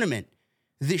tournament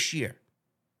this year.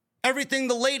 Everything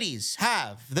the ladies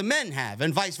have, the men have,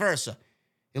 and vice versa.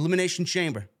 Elimination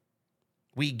Chamber.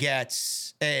 We get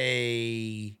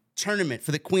a tournament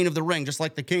for the Queen of the Ring, just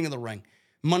like the King of the Ring.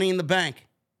 Money in the Bank.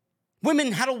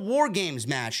 Women had a War Games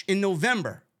match in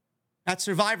November at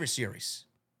Survivor Series.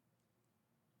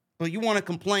 But you want to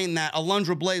complain that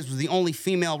Alundra Blaze was the only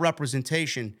female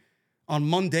representation on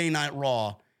Monday Night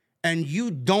Raw, and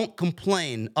you don't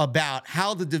complain about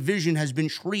how the division has been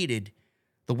treated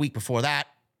the week before that,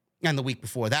 and the week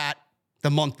before that, the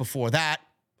month before that,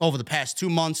 over the past 2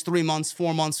 months, 3 months,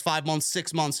 4 months, 5 months,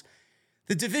 6 months.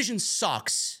 The division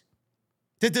sucks.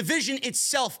 The division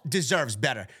itself deserves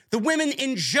better. The women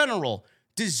in general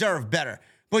deserve better.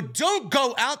 But don't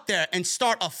go out there and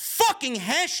start a fucking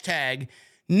hashtag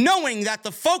knowing that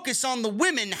the focus on the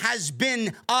women has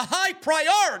been a high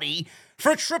priority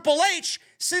for Triple H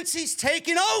since he's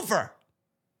taken over.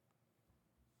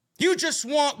 You just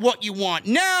want what you want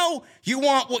now, you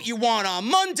want what you want on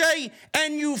Monday,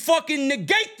 and you fucking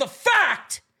negate the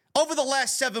fact over the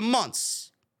last 7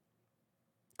 months.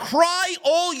 Cry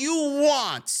all you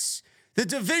want. The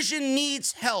division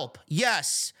needs help,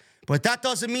 yes, but that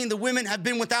doesn't mean the women have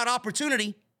been without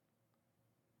opportunity.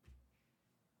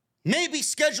 Maybe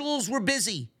schedules were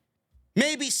busy.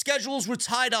 Maybe schedules were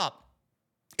tied up.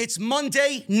 It's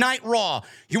Monday Night Raw.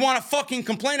 You want to fucking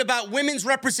complain about women's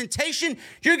representation?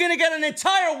 You're going to get an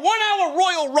entire 1-hour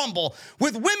Royal Rumble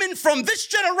with women from this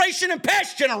generation and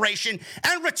past generation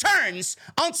and returns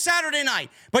on Saturday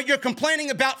night. But you're complaining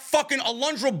about fucking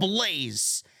Alundra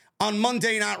Blaze on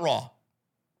Monday Night Raw.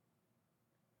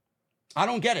 I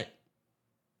don't get it.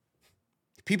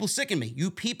 People sicken me.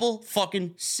 You people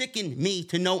fucking sicken me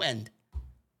to no end.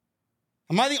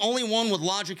 Am I the only one with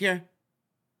logic here?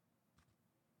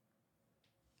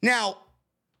 Now,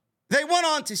 they went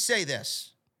on to say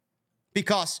this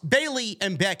because Bayley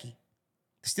and Becky,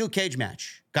 the steel cage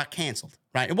match, got canceled,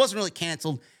 right? It wasn't really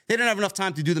canceled. They didn't have enough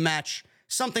time to do the match.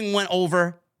 Something went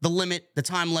over the limit, the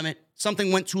time limit.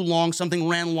 Something went too long. Something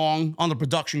ran long on the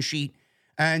production sheet.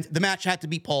 And the match had to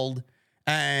be pulled.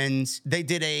 And they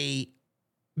did a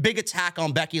big attack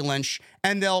on Becky Lynch.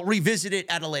 And they'll revisit it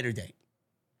at a later date.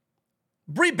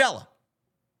 Brie Bella,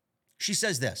 she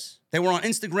says this. They were on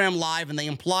Instagram Live and they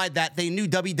implied that they knew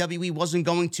WWE wasn't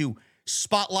going to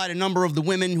spotlight a number of the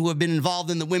women who have been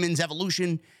involved in the women's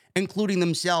evolution, including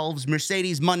themselves,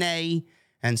 Mercedes Moné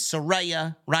and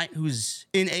Saraya, right, who's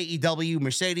in AEW.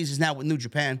 Mercedes is now with New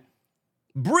Japan.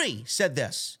 Brie said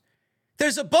this.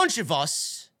 There's a bunch of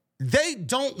us they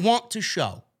don't want to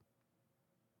show.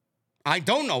 I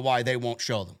don't know why they won't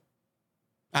show them.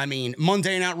 I mean,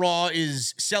 Monday Night Raw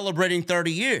is celebrating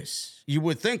 30 years. You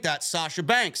would think that Sasha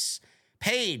Banks,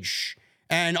 Paige,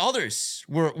 and others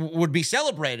would be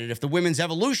celebrated if the women's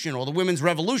evolution or the women's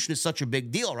revolution is such a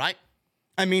big deal, right?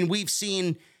 I mean, we've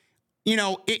seen, you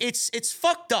know, it's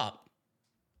fucked up.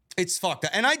 It's fucked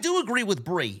up. And I do agree with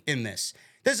Brie in this.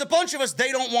 There's a bunch of us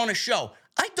they don't want to show.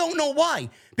 I don't know why.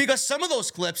 Because some of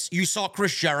those clips, you saw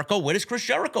Chris Jericho. Where does Chris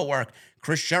Jericho work?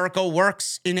 Chris Jericho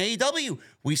works in AEW.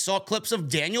 We saw clips of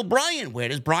Daniel Bryan. Where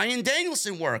does Bryan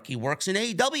Danielson work? He works in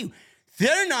AEW.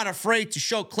 They're not afraid to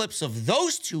show clips of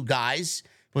those two guys,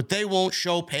 but they won't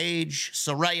show Paige,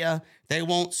 Saraya. They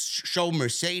won't show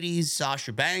Mercedes,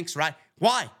 Sasha Banks, right?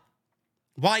 Why?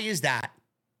 Why is that?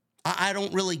 I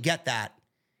don't really get that.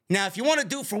 Now, if you want to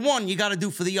do for one, you got to do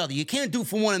for the other. You can't do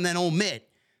for one and then omit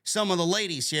some of the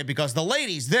ladies here because the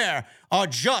ladies there are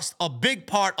just a big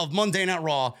part of Monday Night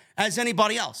Raw as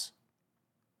anybody else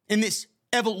in this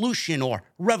evolution or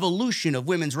revolution of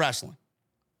women's wrestling.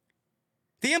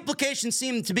 The implication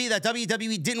seemed to be that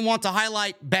WWE didn't want to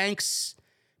highlight Banks,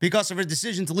 because of her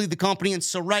decision to leave the company, and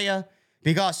Saraya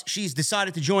because she's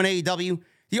decided to join AEW.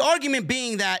 The argument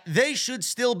being that they should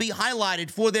still be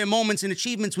highlighted for their moments and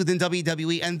achievements within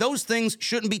WWE, and those things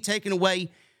shouldn't be taken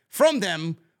away from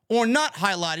them or not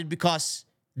highlighted because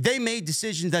they made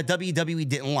decisions that WWE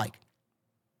didn't like.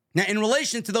 Now, in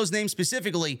relation to those names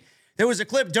specifically, there was a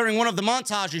clip during one of the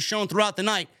montages shown throughout the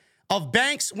night of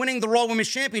Banks winning the Raw Women's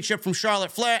Championship from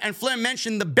Charlotte Flair, and Flair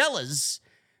mentioned the Bellas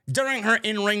during her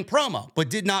in-ring promo, but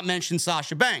did not mention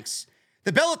Sasha Banks.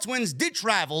 The Bella Twins did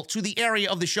travel to the area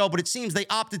of the show, but it seems they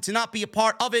opted to not be a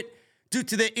part of it due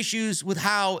to their issues with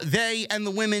how they and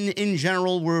the women in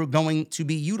general were going to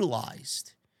be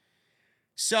utilized.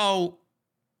 So,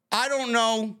 I don't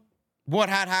know what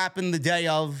had happened the day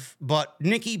of, but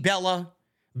Nikki Bella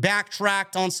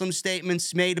backtracked on some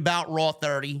statements made about Raw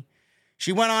 30.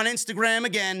 She went on Instagram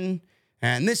again,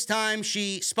 and this time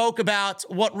she spoke about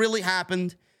what really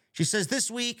happened. She says, this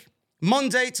week,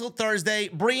 Monday till Thursday,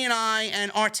 Brie and I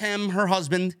and Artem, her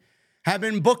husband, have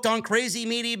been booked on Crazy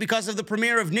Media because of the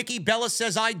premiere of Nikki Bella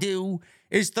Says I Do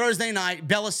is Thursday night,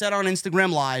 Bella said on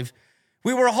Instagram Live.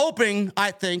 We were hoping,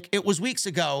 I think, it was weeks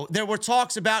ago, there were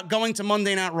talks about going to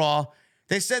Monday Night Raw.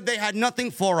 They said they had nothing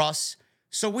for us,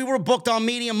 so we were booked on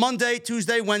Media Monday,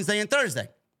 Tuesday, Wednesday, and Thursday.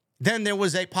 Then there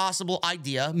was a possible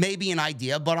idea, maybe an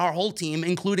idea, but our whole team,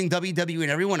 including WWE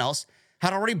and everyone else,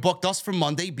 had already booked us for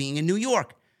Monday being in New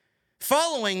York.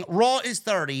 Following Raw is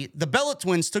 30, the Bella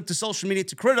Twins took to social media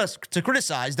to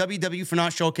criticize WWE for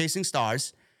not showcasing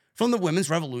stars from the Women's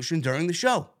Revolution during the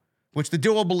show, which the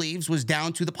duo believes was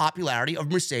down to the popularity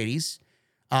of Mercedes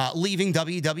leaving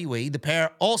WWE. The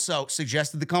pair also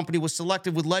suggested the company was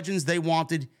selective with legends they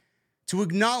wanted to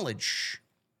acknowledge.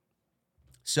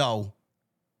 So,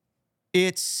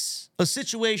 it's a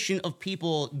situation of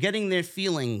people getting their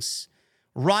feelings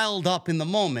riled up in the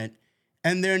moment,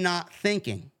 and they're not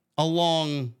thinking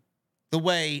along the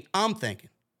way I'm thinking,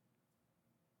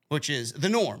 which is the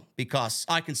norm, because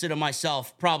I consider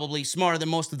myself probably smarter than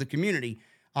most of the community,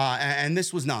 and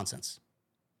this was nonsense.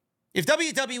 If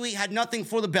WWE had nothing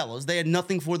for the Bellas, they had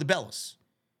nothing for the Bellas.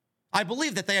 I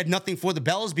believe that they had nothing for the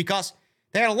Bellas because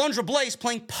they had Alundra Blaze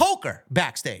playing poker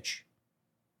backstage.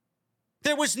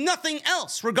 There was nothing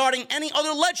else regarding any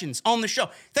other legends on the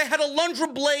show. They had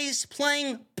Alundra Blaze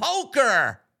playing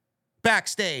poker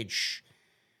backstage.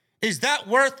 Is that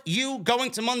worth you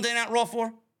going to Monday Night Raw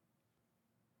for?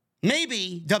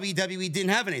 Maybe WWE didn't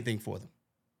have anything for them.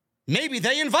 Maybe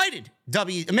they invited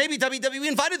maybe WWE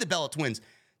invited the Bella Twins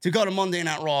to go to Monday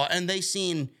Night Raw, and they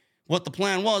seen what the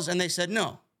plan was, and they said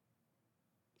no.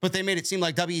 But they made it seem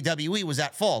like WWE was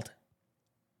at fault.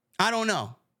 I don't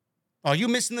know. Are you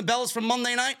missing the Bellas from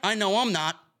Monday night? I know I'm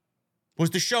not. Was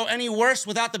the show any worse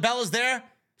without the Bellas there?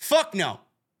 Fuck no.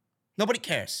 Nobody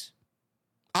cares.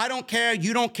 I don't care.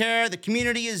 You don't care. The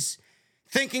community is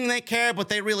thinking they care, but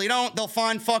they really don't. They'll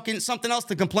find fucking something else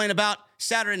to complain about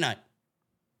Saturday night.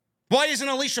 Why isn't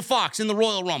Alicia Fox in the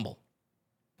Royal Rumble?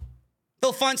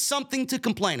 They'll find something to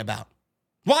complain about.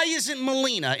 Why isn't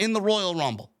Melina in the Royal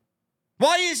Rumble?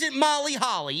 Why isn't Molly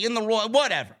Holly in the Royal...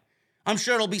 Whatever. I'm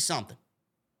sure it'll be something.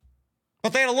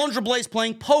 But they had Alundra Blaze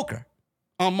playing poker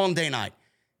on Monday night.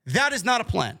 That is not a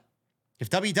plan.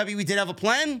 If WWE did have a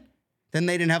plan, then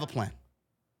they didn't have a plan.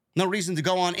 No reason to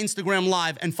go on Instagram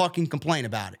Live and fucking complain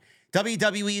about it.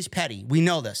 WWE is petty. We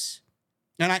know this.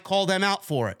 And I call them out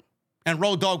for it. And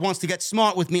Road Dogg wants to get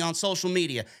smart with me on social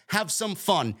media. Have some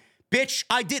fun. Bitch,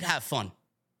 I did have fun.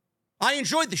 I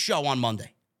enjoyed the show on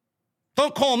Monday.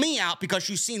 Don't call me out because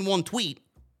you've seen one tweet.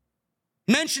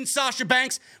 Mention Sasha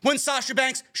Banks when Sasha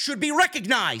Banks should be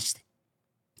recognized.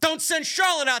 Don't send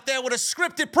Charlotte out there with a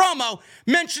scripted promo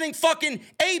mentioning fucking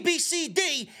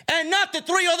ABCD and not the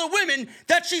three other women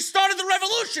that she started the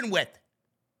revolution with.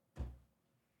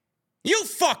 You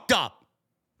fucked up.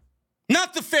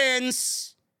 Not the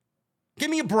fans.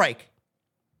 Give me a break.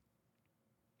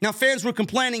 Now, fans were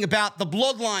complaining about the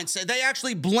Bloodline. They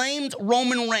actually blamed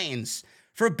Roman Reigns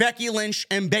for Becky Lynch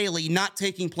and Bayley not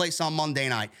taking place on Monday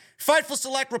night. Fightful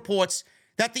Select reports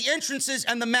that the entrances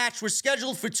and the match were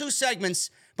scheduled for 2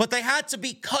 segments, but they had to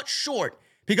be cut short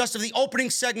because of the opening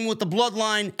segment with the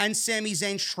Bloodline and Sami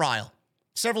Zayn's trial.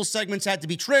 Several segments had to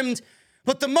be trimmed,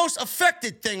 but the most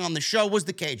affected thing on the show was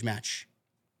the cage match.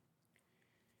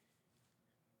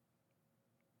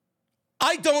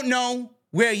 I don't know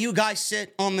where you guys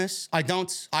sit on this. I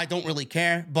don't really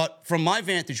care, but from my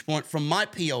vantage point, from my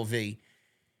POV,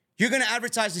 you're going to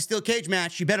advertise the steel cage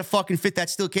match, you better fucking fit that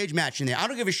steel cage match in there. I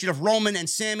don't give a shit if Roman and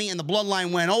Sami and the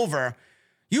Bloodline went over.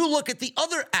 You look at the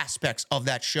other aspects of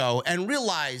that show and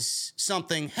realize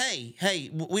something.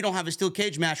 Hey, we don't have a steel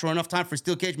cage match or enough time for a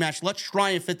steel cage match. Let's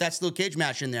try and fit that steel cage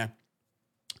match in there.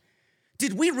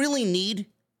 did we really need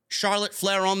Charlotte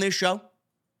Flair on this show?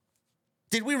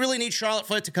 Did we really need Charlotte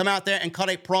Flair to come out there and cut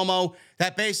a promo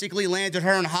that basically landed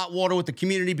her in hot water with the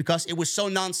community because it was so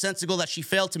nonsensical that she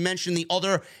failed to mention the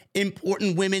other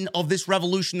important women of this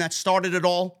revolution that started it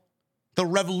all? The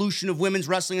revolution of women's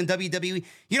wrestling in WWE.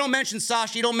 You don't mention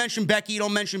Sasha, you don't mention Becky, you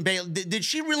don't mention Bayley. Did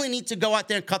she really need to go out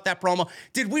there and cut that promo?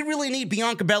 Did we really need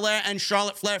Bianca Belair and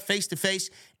Charlotte Flair face-to-face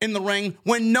in the ring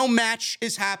when no match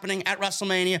is happening at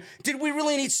WrestleMania? Did we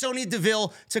really need Sonya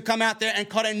Deville to come out there and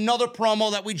cut another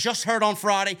promo that we just heard on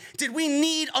Friday? Did we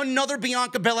need another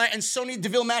Bianca Belair and Sonya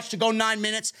Deville match to go 9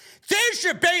 minutes? There's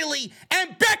your Bayley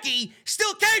and Becky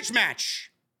steel cage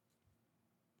match.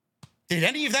 Did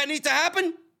any of that need to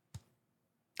happen?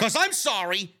 Because I'm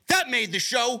sorry, that made the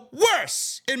show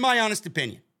worse, in my honest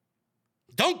opinion.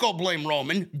 Don't go blame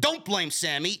Roman. Don't blame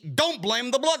Sammy. Don't blame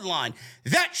the bloodline.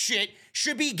 That shit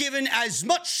should be given as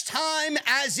much time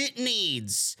as it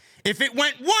needs. If it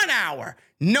went 1 hour,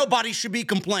 nobody should be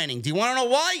complaining. Do you want to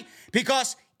know why?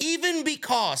 Because even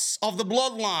because of the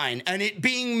bloodline and it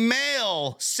being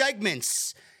male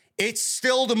segments, it's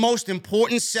still the most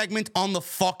important segment on the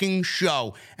fucking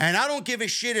show. And I don't give a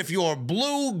shit if you're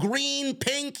blue, green,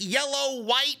 pink, yellow,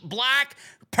 white, black,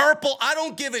 purple. I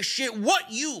don't give a shit what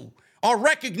you are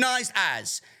recognized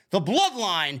as. The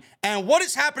bloodline and what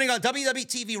is happening on WWE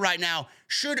TV right now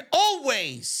should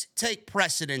always take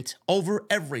precedent over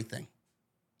everything.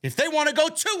 If they want to go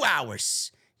 2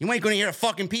 hours, you ain't going to hear a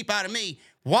fucking peep out of me.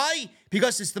 Why?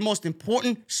 Because it's the most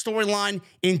important storyline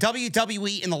in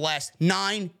WWE in the last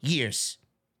 9 years.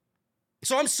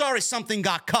 So I'm sorry something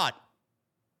got cut.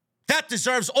 That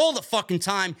deserves all the fucking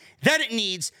time that it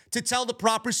needs to tell the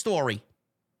proper story.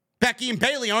 Becky and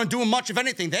Bayley aren't doing much of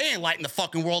anything. They ain't lighting the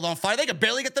fucking world on fire. They could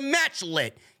barely get the match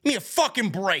lit. Give me a fucking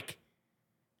break.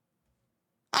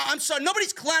 I'm sorry.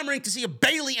 Nobody's clamoring to see a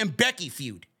Bayley and Becky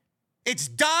feud. It's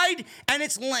died and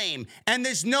it's lame and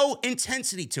there's no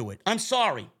intensity to it. I'm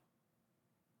sorry.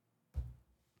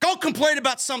 Go complain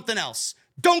about something else.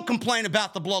 Don't complain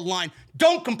about the bloodline.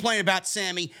 Don't complain about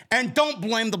Sammy and don't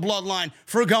blame the bloodline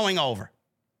for going over.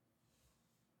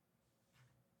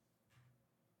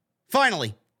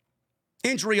 Finally,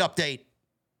 injury update.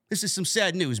 This is some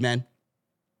sad news, man.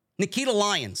 Nikita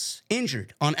Lyons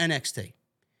injured on NXT.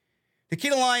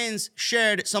 Nikita Lyons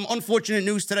shared some unfortunate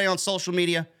news today on social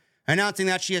media, announcing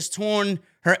that she has torn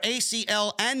her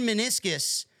ACL and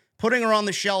meniscus, putting her on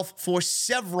the shelf for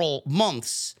several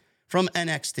months from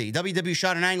NXT. WWE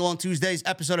shot an angle on Tuesday's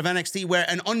episode of NXT where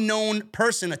an unknown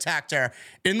person attacked her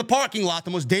in the parking lot,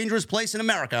 the most dangerous place in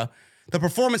America, the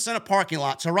Performance Center parking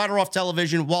lot, to write her off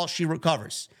television while she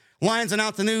recovers. Lyons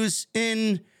announced the news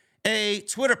in a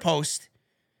Twitter post.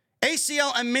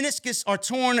 ACL and meniscus are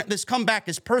torn. This comeback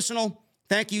is personal.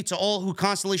 Thank you to all who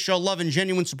constantly show love and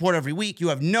genuine support every week. You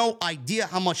have no idea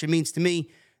how much it means to me.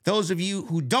 Those of you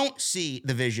who don't see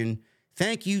the vision,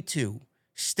 thank you too.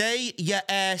 Stay your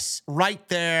ass right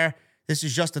there. This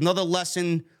is just another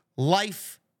lesson,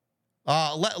 life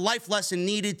lesson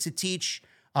needed to teach.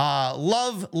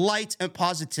 Love, light, and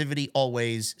positivity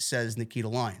always, says Nikita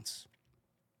Lyons.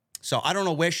 So I don't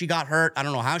know where she got hurt. I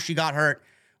don't know how she got hurt,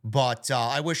 but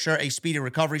I wish her a speedy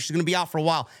recovery. She's going to be out for a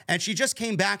while. And she just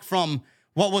came back from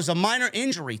what was a minor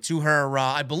injury to her.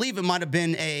 I believe it might have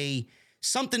been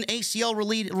something ACL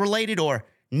related or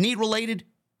knee related.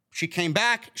 She came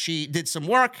back, she did some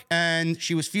work, and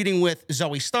she was feuding with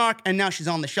Zoe Stark, and now she's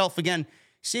on the shelf again.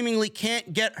 Seemingly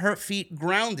can't get her feet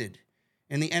grounded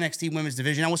in the NXT Women's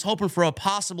Division. I was hoping for a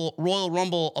possible Royal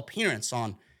Rumble appearance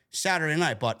on Saturday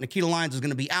night, but Nikita Lyons is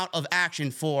going to be out of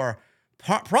action for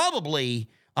probably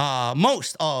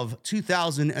most of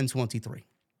 2023.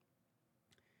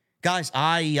 Guys,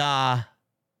 that's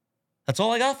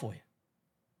all I got for you.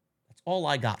 That's all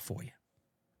I got for you.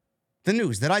 The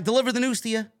news. Did I deliver the news to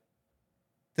you?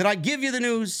 Did I give you the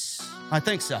news? I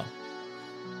think so.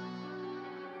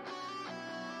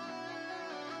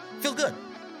 Feel good.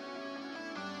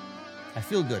 I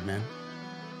feel good, man.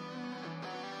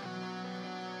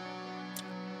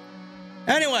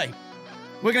 Anyway,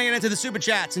 we're going to get into the Super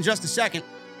Chats in just a second.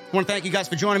 I want to thank you guys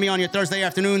for joining me on your Thursday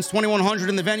afternoons. 2100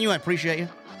 in the venue. I appreciate you.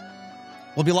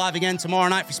 We'll be live again tomorrow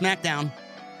night for SmackDown.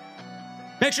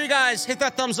 Make sure you guys hit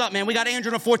that thumbs up, man. We got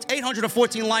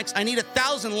 814 likes. I need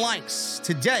 1,000 likes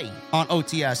today on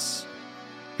OTS.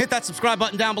 Hit that subscribe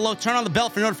button down below. Turn on the bell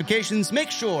for notifications.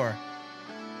 Make sure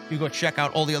you go check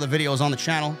out all the other videos on the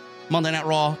channel. Monday Night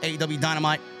Raw, AEW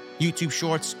Dynamite, YouTube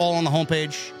Shorts, all on the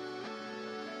homepage.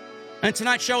 And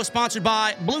tonight's show is sponsored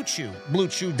by Blue Chew,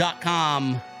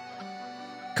 BlueChew.com.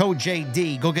 Code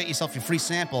JD. Go get yourself your free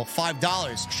sample.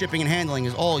 $5. Shipping and handling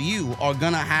is all you are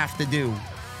going to have to do.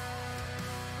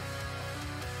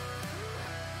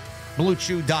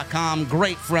 BlueChew.com.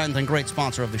 Great friend and great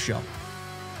sponsor of the show.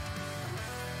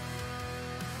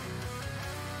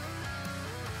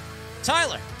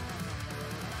 Tyler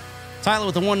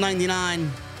with the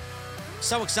 199.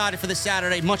 So excited for this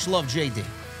Saturday. Much love, JD.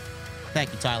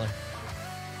 Thank you, Tyler.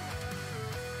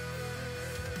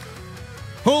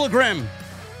 Hula Grim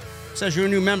says you're a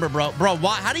new member, bro. Bro,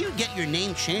 why? How do you get your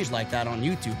name changed like that on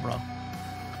YouTube, bro?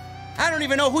 I don't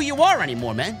even know who you are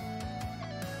anymore, man.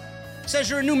 Says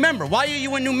you're a new member. Why are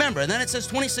you a new member? And then it says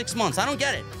 26 months. I don't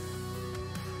get it.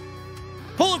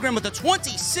 Hologram with a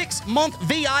 26-month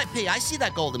VIP. I see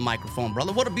that golden microphone,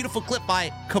 brother. What a beautiful clip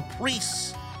by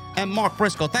Caprice and Mark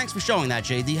Briscoe. Thanks for showing that,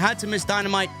 JD. Had to miss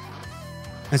Dynamite.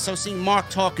 And so seeing Mark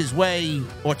talk his way,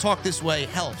 or talk this way,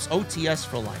 helps. OTS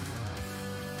for life.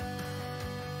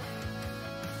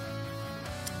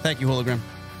 Thank you, Hologram.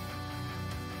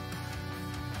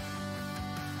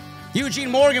 Eugene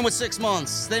Morgan with 6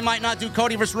 months. They might not do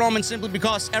Cody versus Roman simply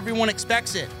because everyone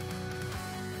expects it.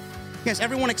 Yes,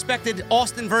 everyone expected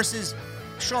Austin versus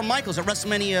Shawn Michaels at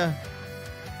WrestleMania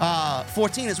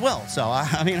 14 as well. So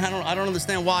I mean, I don't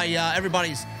understand why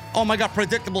everybody's, oh my God,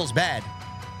 predictable is bad.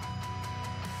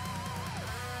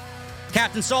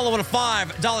 Captain Solo with a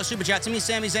 $5 super chat. To me,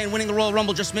 Sami Zayn winning the Royal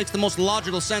Rumble just makes the most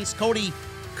logical sense. Cody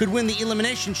could win the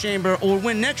Elimination Chamber or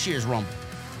win next year's Rumble.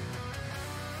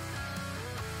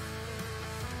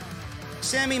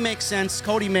 Sami makes sense.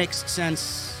 Cody makes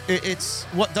sense. It's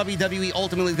what WWE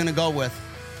ultimately is going to go with.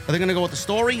 Are they going to go with the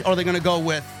story, or are they going to go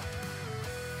with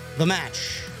the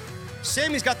match?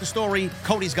 Sami's got the story.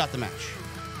 Cody's got the match.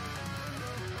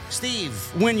 Steve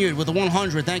Wynyard with the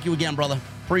 100. Thank you again, brother.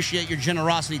 Appreciate your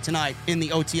generosity tonight in the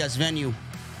OTS venue.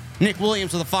 Nick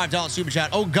Williams with a $5 super chat.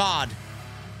 Oh, God.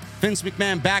 Vince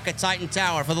McMahon back at Titan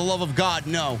Tower. For the love of God,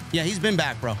 no. Yeah, he's been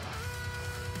back, bro.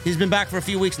 He's been back for a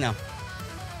few weeks now.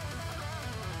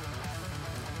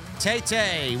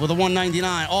 Tay with a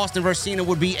 199. Austin versus Cena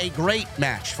would be a great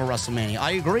match for WrestleMania.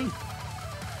 I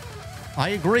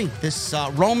agree. This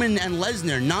Roman and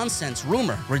Lesnar nonsense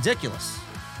rumor, ridiculous.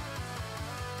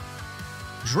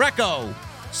 Dreco,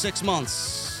 6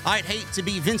 months. I'd hate to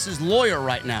be Vince's lawyer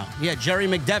right now. Yeah, Jerry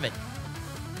McDevitt.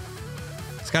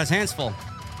 This guy's hands full.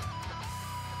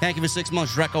 Thank you for 6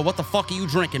 months, Dreco. What the fuck are you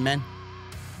drinking, man?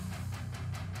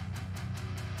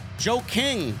 Joe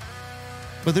King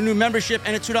with a new membership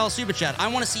and a $2 super chat. I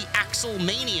want to see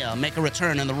Axelmania make a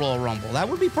return in the Royal Rumble. That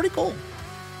would be pretty cool.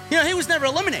 You know, he was never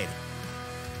eliminated.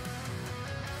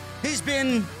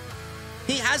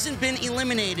 He hasn't been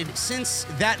eliminated since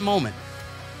that moment.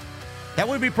 That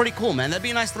would be pretty cool, man. That'd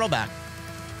be a nice throwback.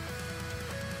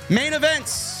 Main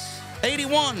events,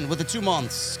 81 with the 2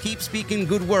 months. Keep speaking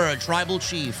good word, Tribal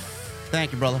Chief.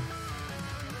 Thank you, brother.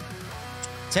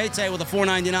 Tay with a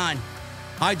 $4.99.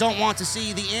 I don't want to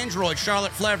see the android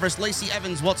Charlotte Flair versus Lacey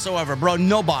Evans whatsoever. Bro,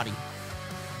 nobody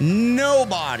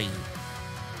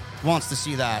wants to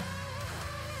see that.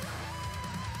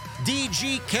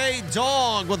 DGK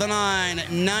Dog with a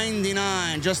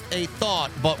 $9.99. Just a thought,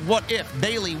 but what if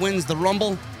Bayley wins the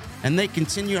Rumble and they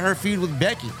continue her feud with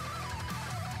Becky?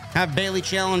 Have Bayley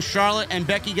challenge Charlotte and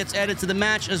Becky gets added to the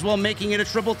match as well, making it a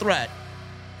triple threat.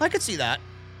 I could see that.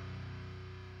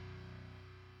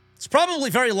 It's probably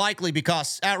very likely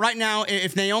because right now,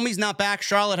 if Naomi's not back,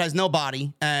 Charlotte has no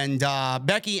body. And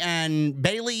Becky and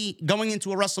Bayley going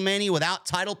into a WrestleMania without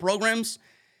title programs,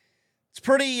 it's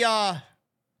pretty unlike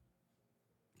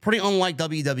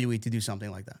WWE to do something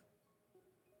like that.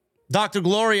 Dr.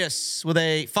 Glorious with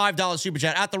a $5 super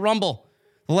chat. At the Rumble,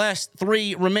 the last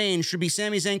 3 remain should be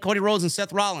Sami Zayn, Cody Rhodes, and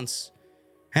Seth Rollins.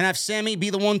 And have Sami be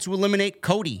the one to eliminate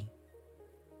Cody.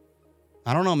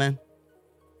 I don't know, man.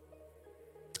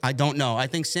 I don't know. I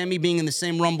think Sami being in the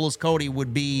same Rumble as Cody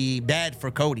would be bad for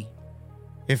Cody.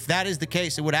 If that is the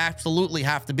case, it would absolutely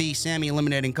have to be Sami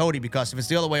eliminating Cody, because if it's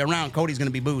the other way around, Cody's going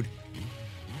to be booed.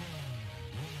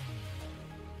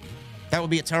 That would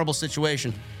be a terrible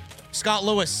situation. Scott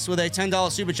Lewis with a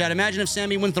 $10 super chat. Imagine if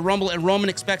Sami wins the Rumble and Roman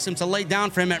expects him to lay down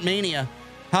for him at Mania.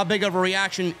 How big of a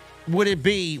reaction would it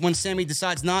be when Sami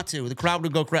decides not to? The crowd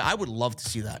would go crazy. I would love to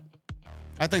see that.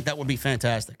 I think that would be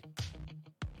fantastic.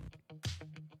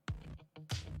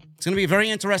 It's going to be a very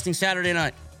interesting Saturday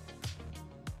night.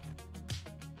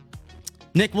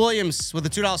 Nick Williams with a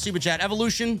 $2 super chat.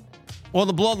 Evolution or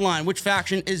the Bloodline? Which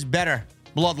faction is better?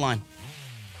 Bloodline.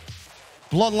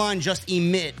 Bloodline just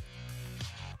emit,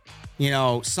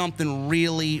 something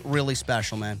really, really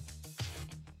special, man.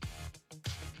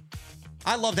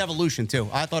 I loved Evolution, too.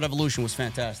 I thought Evolution was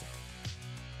fantastic.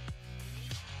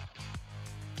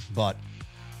 But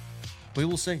we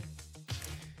will see.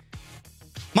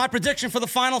 My prediction for the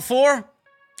Final Four: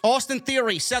 Austin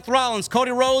Theory, Seth Rollins,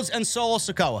 Cody Rhodes, and Solo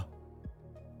Sikoa.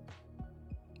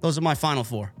 Those are my final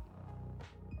four.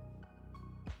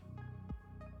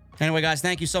 Anyway, guys,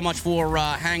 thank you so much for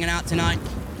hanging out tonight.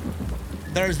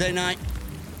 Thursday night.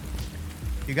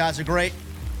 You guys are great.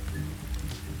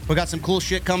 We got some cool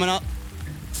shit coming up.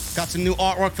 Got some new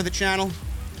artwork for the channel.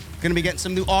 Gonna be getting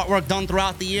some new artwork done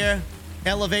throughout the year.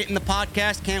 Elevating the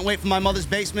podcast. Can't wait for my mother's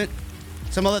basement.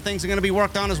 Some other things are gonna be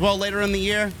worked on as well later in the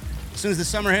year. As soon as the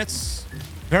summer hits.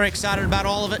 Very excited about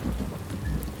all of it.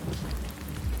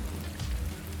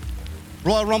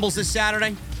 Royal Rumble's this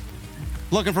Saturday.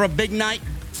 Looking for a big night.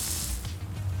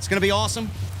 It's gonna be awesome.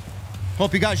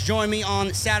 Hope you guys join me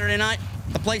on Saturday night.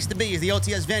 The place to be is the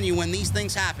OTS venue when these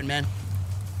things happen, man.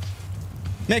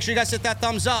 Make sure you guys hit that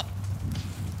thumbs up.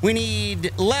 We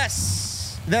need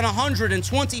less than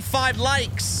 125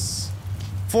 likes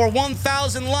for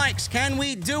 1,000 likes. Can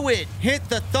we do it? Hit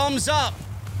the thumbs up.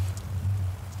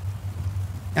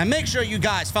 And make sure you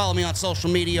guys follow me on social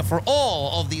media for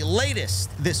all of the latest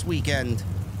this weekend.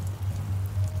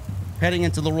 Heading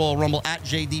into the Royal Rumble at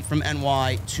JD from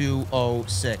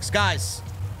NY206. Guys,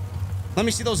 let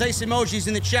me see those ace emojis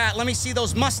in the chat. Let me see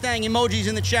those Mustang emojis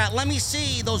in the chat. Let me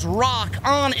see those rock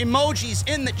on emojis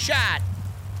in the chat.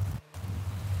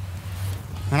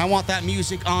 And I want that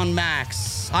music on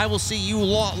max. I will see you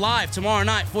live tomorrow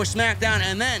night for SmackDown,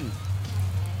 and then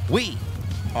we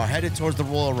are headed towards the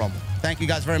Royal Rumble. Thank you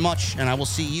guys very much, and I will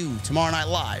see you tomorrow night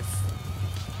live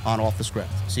on Off the Script.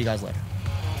 See you guys later.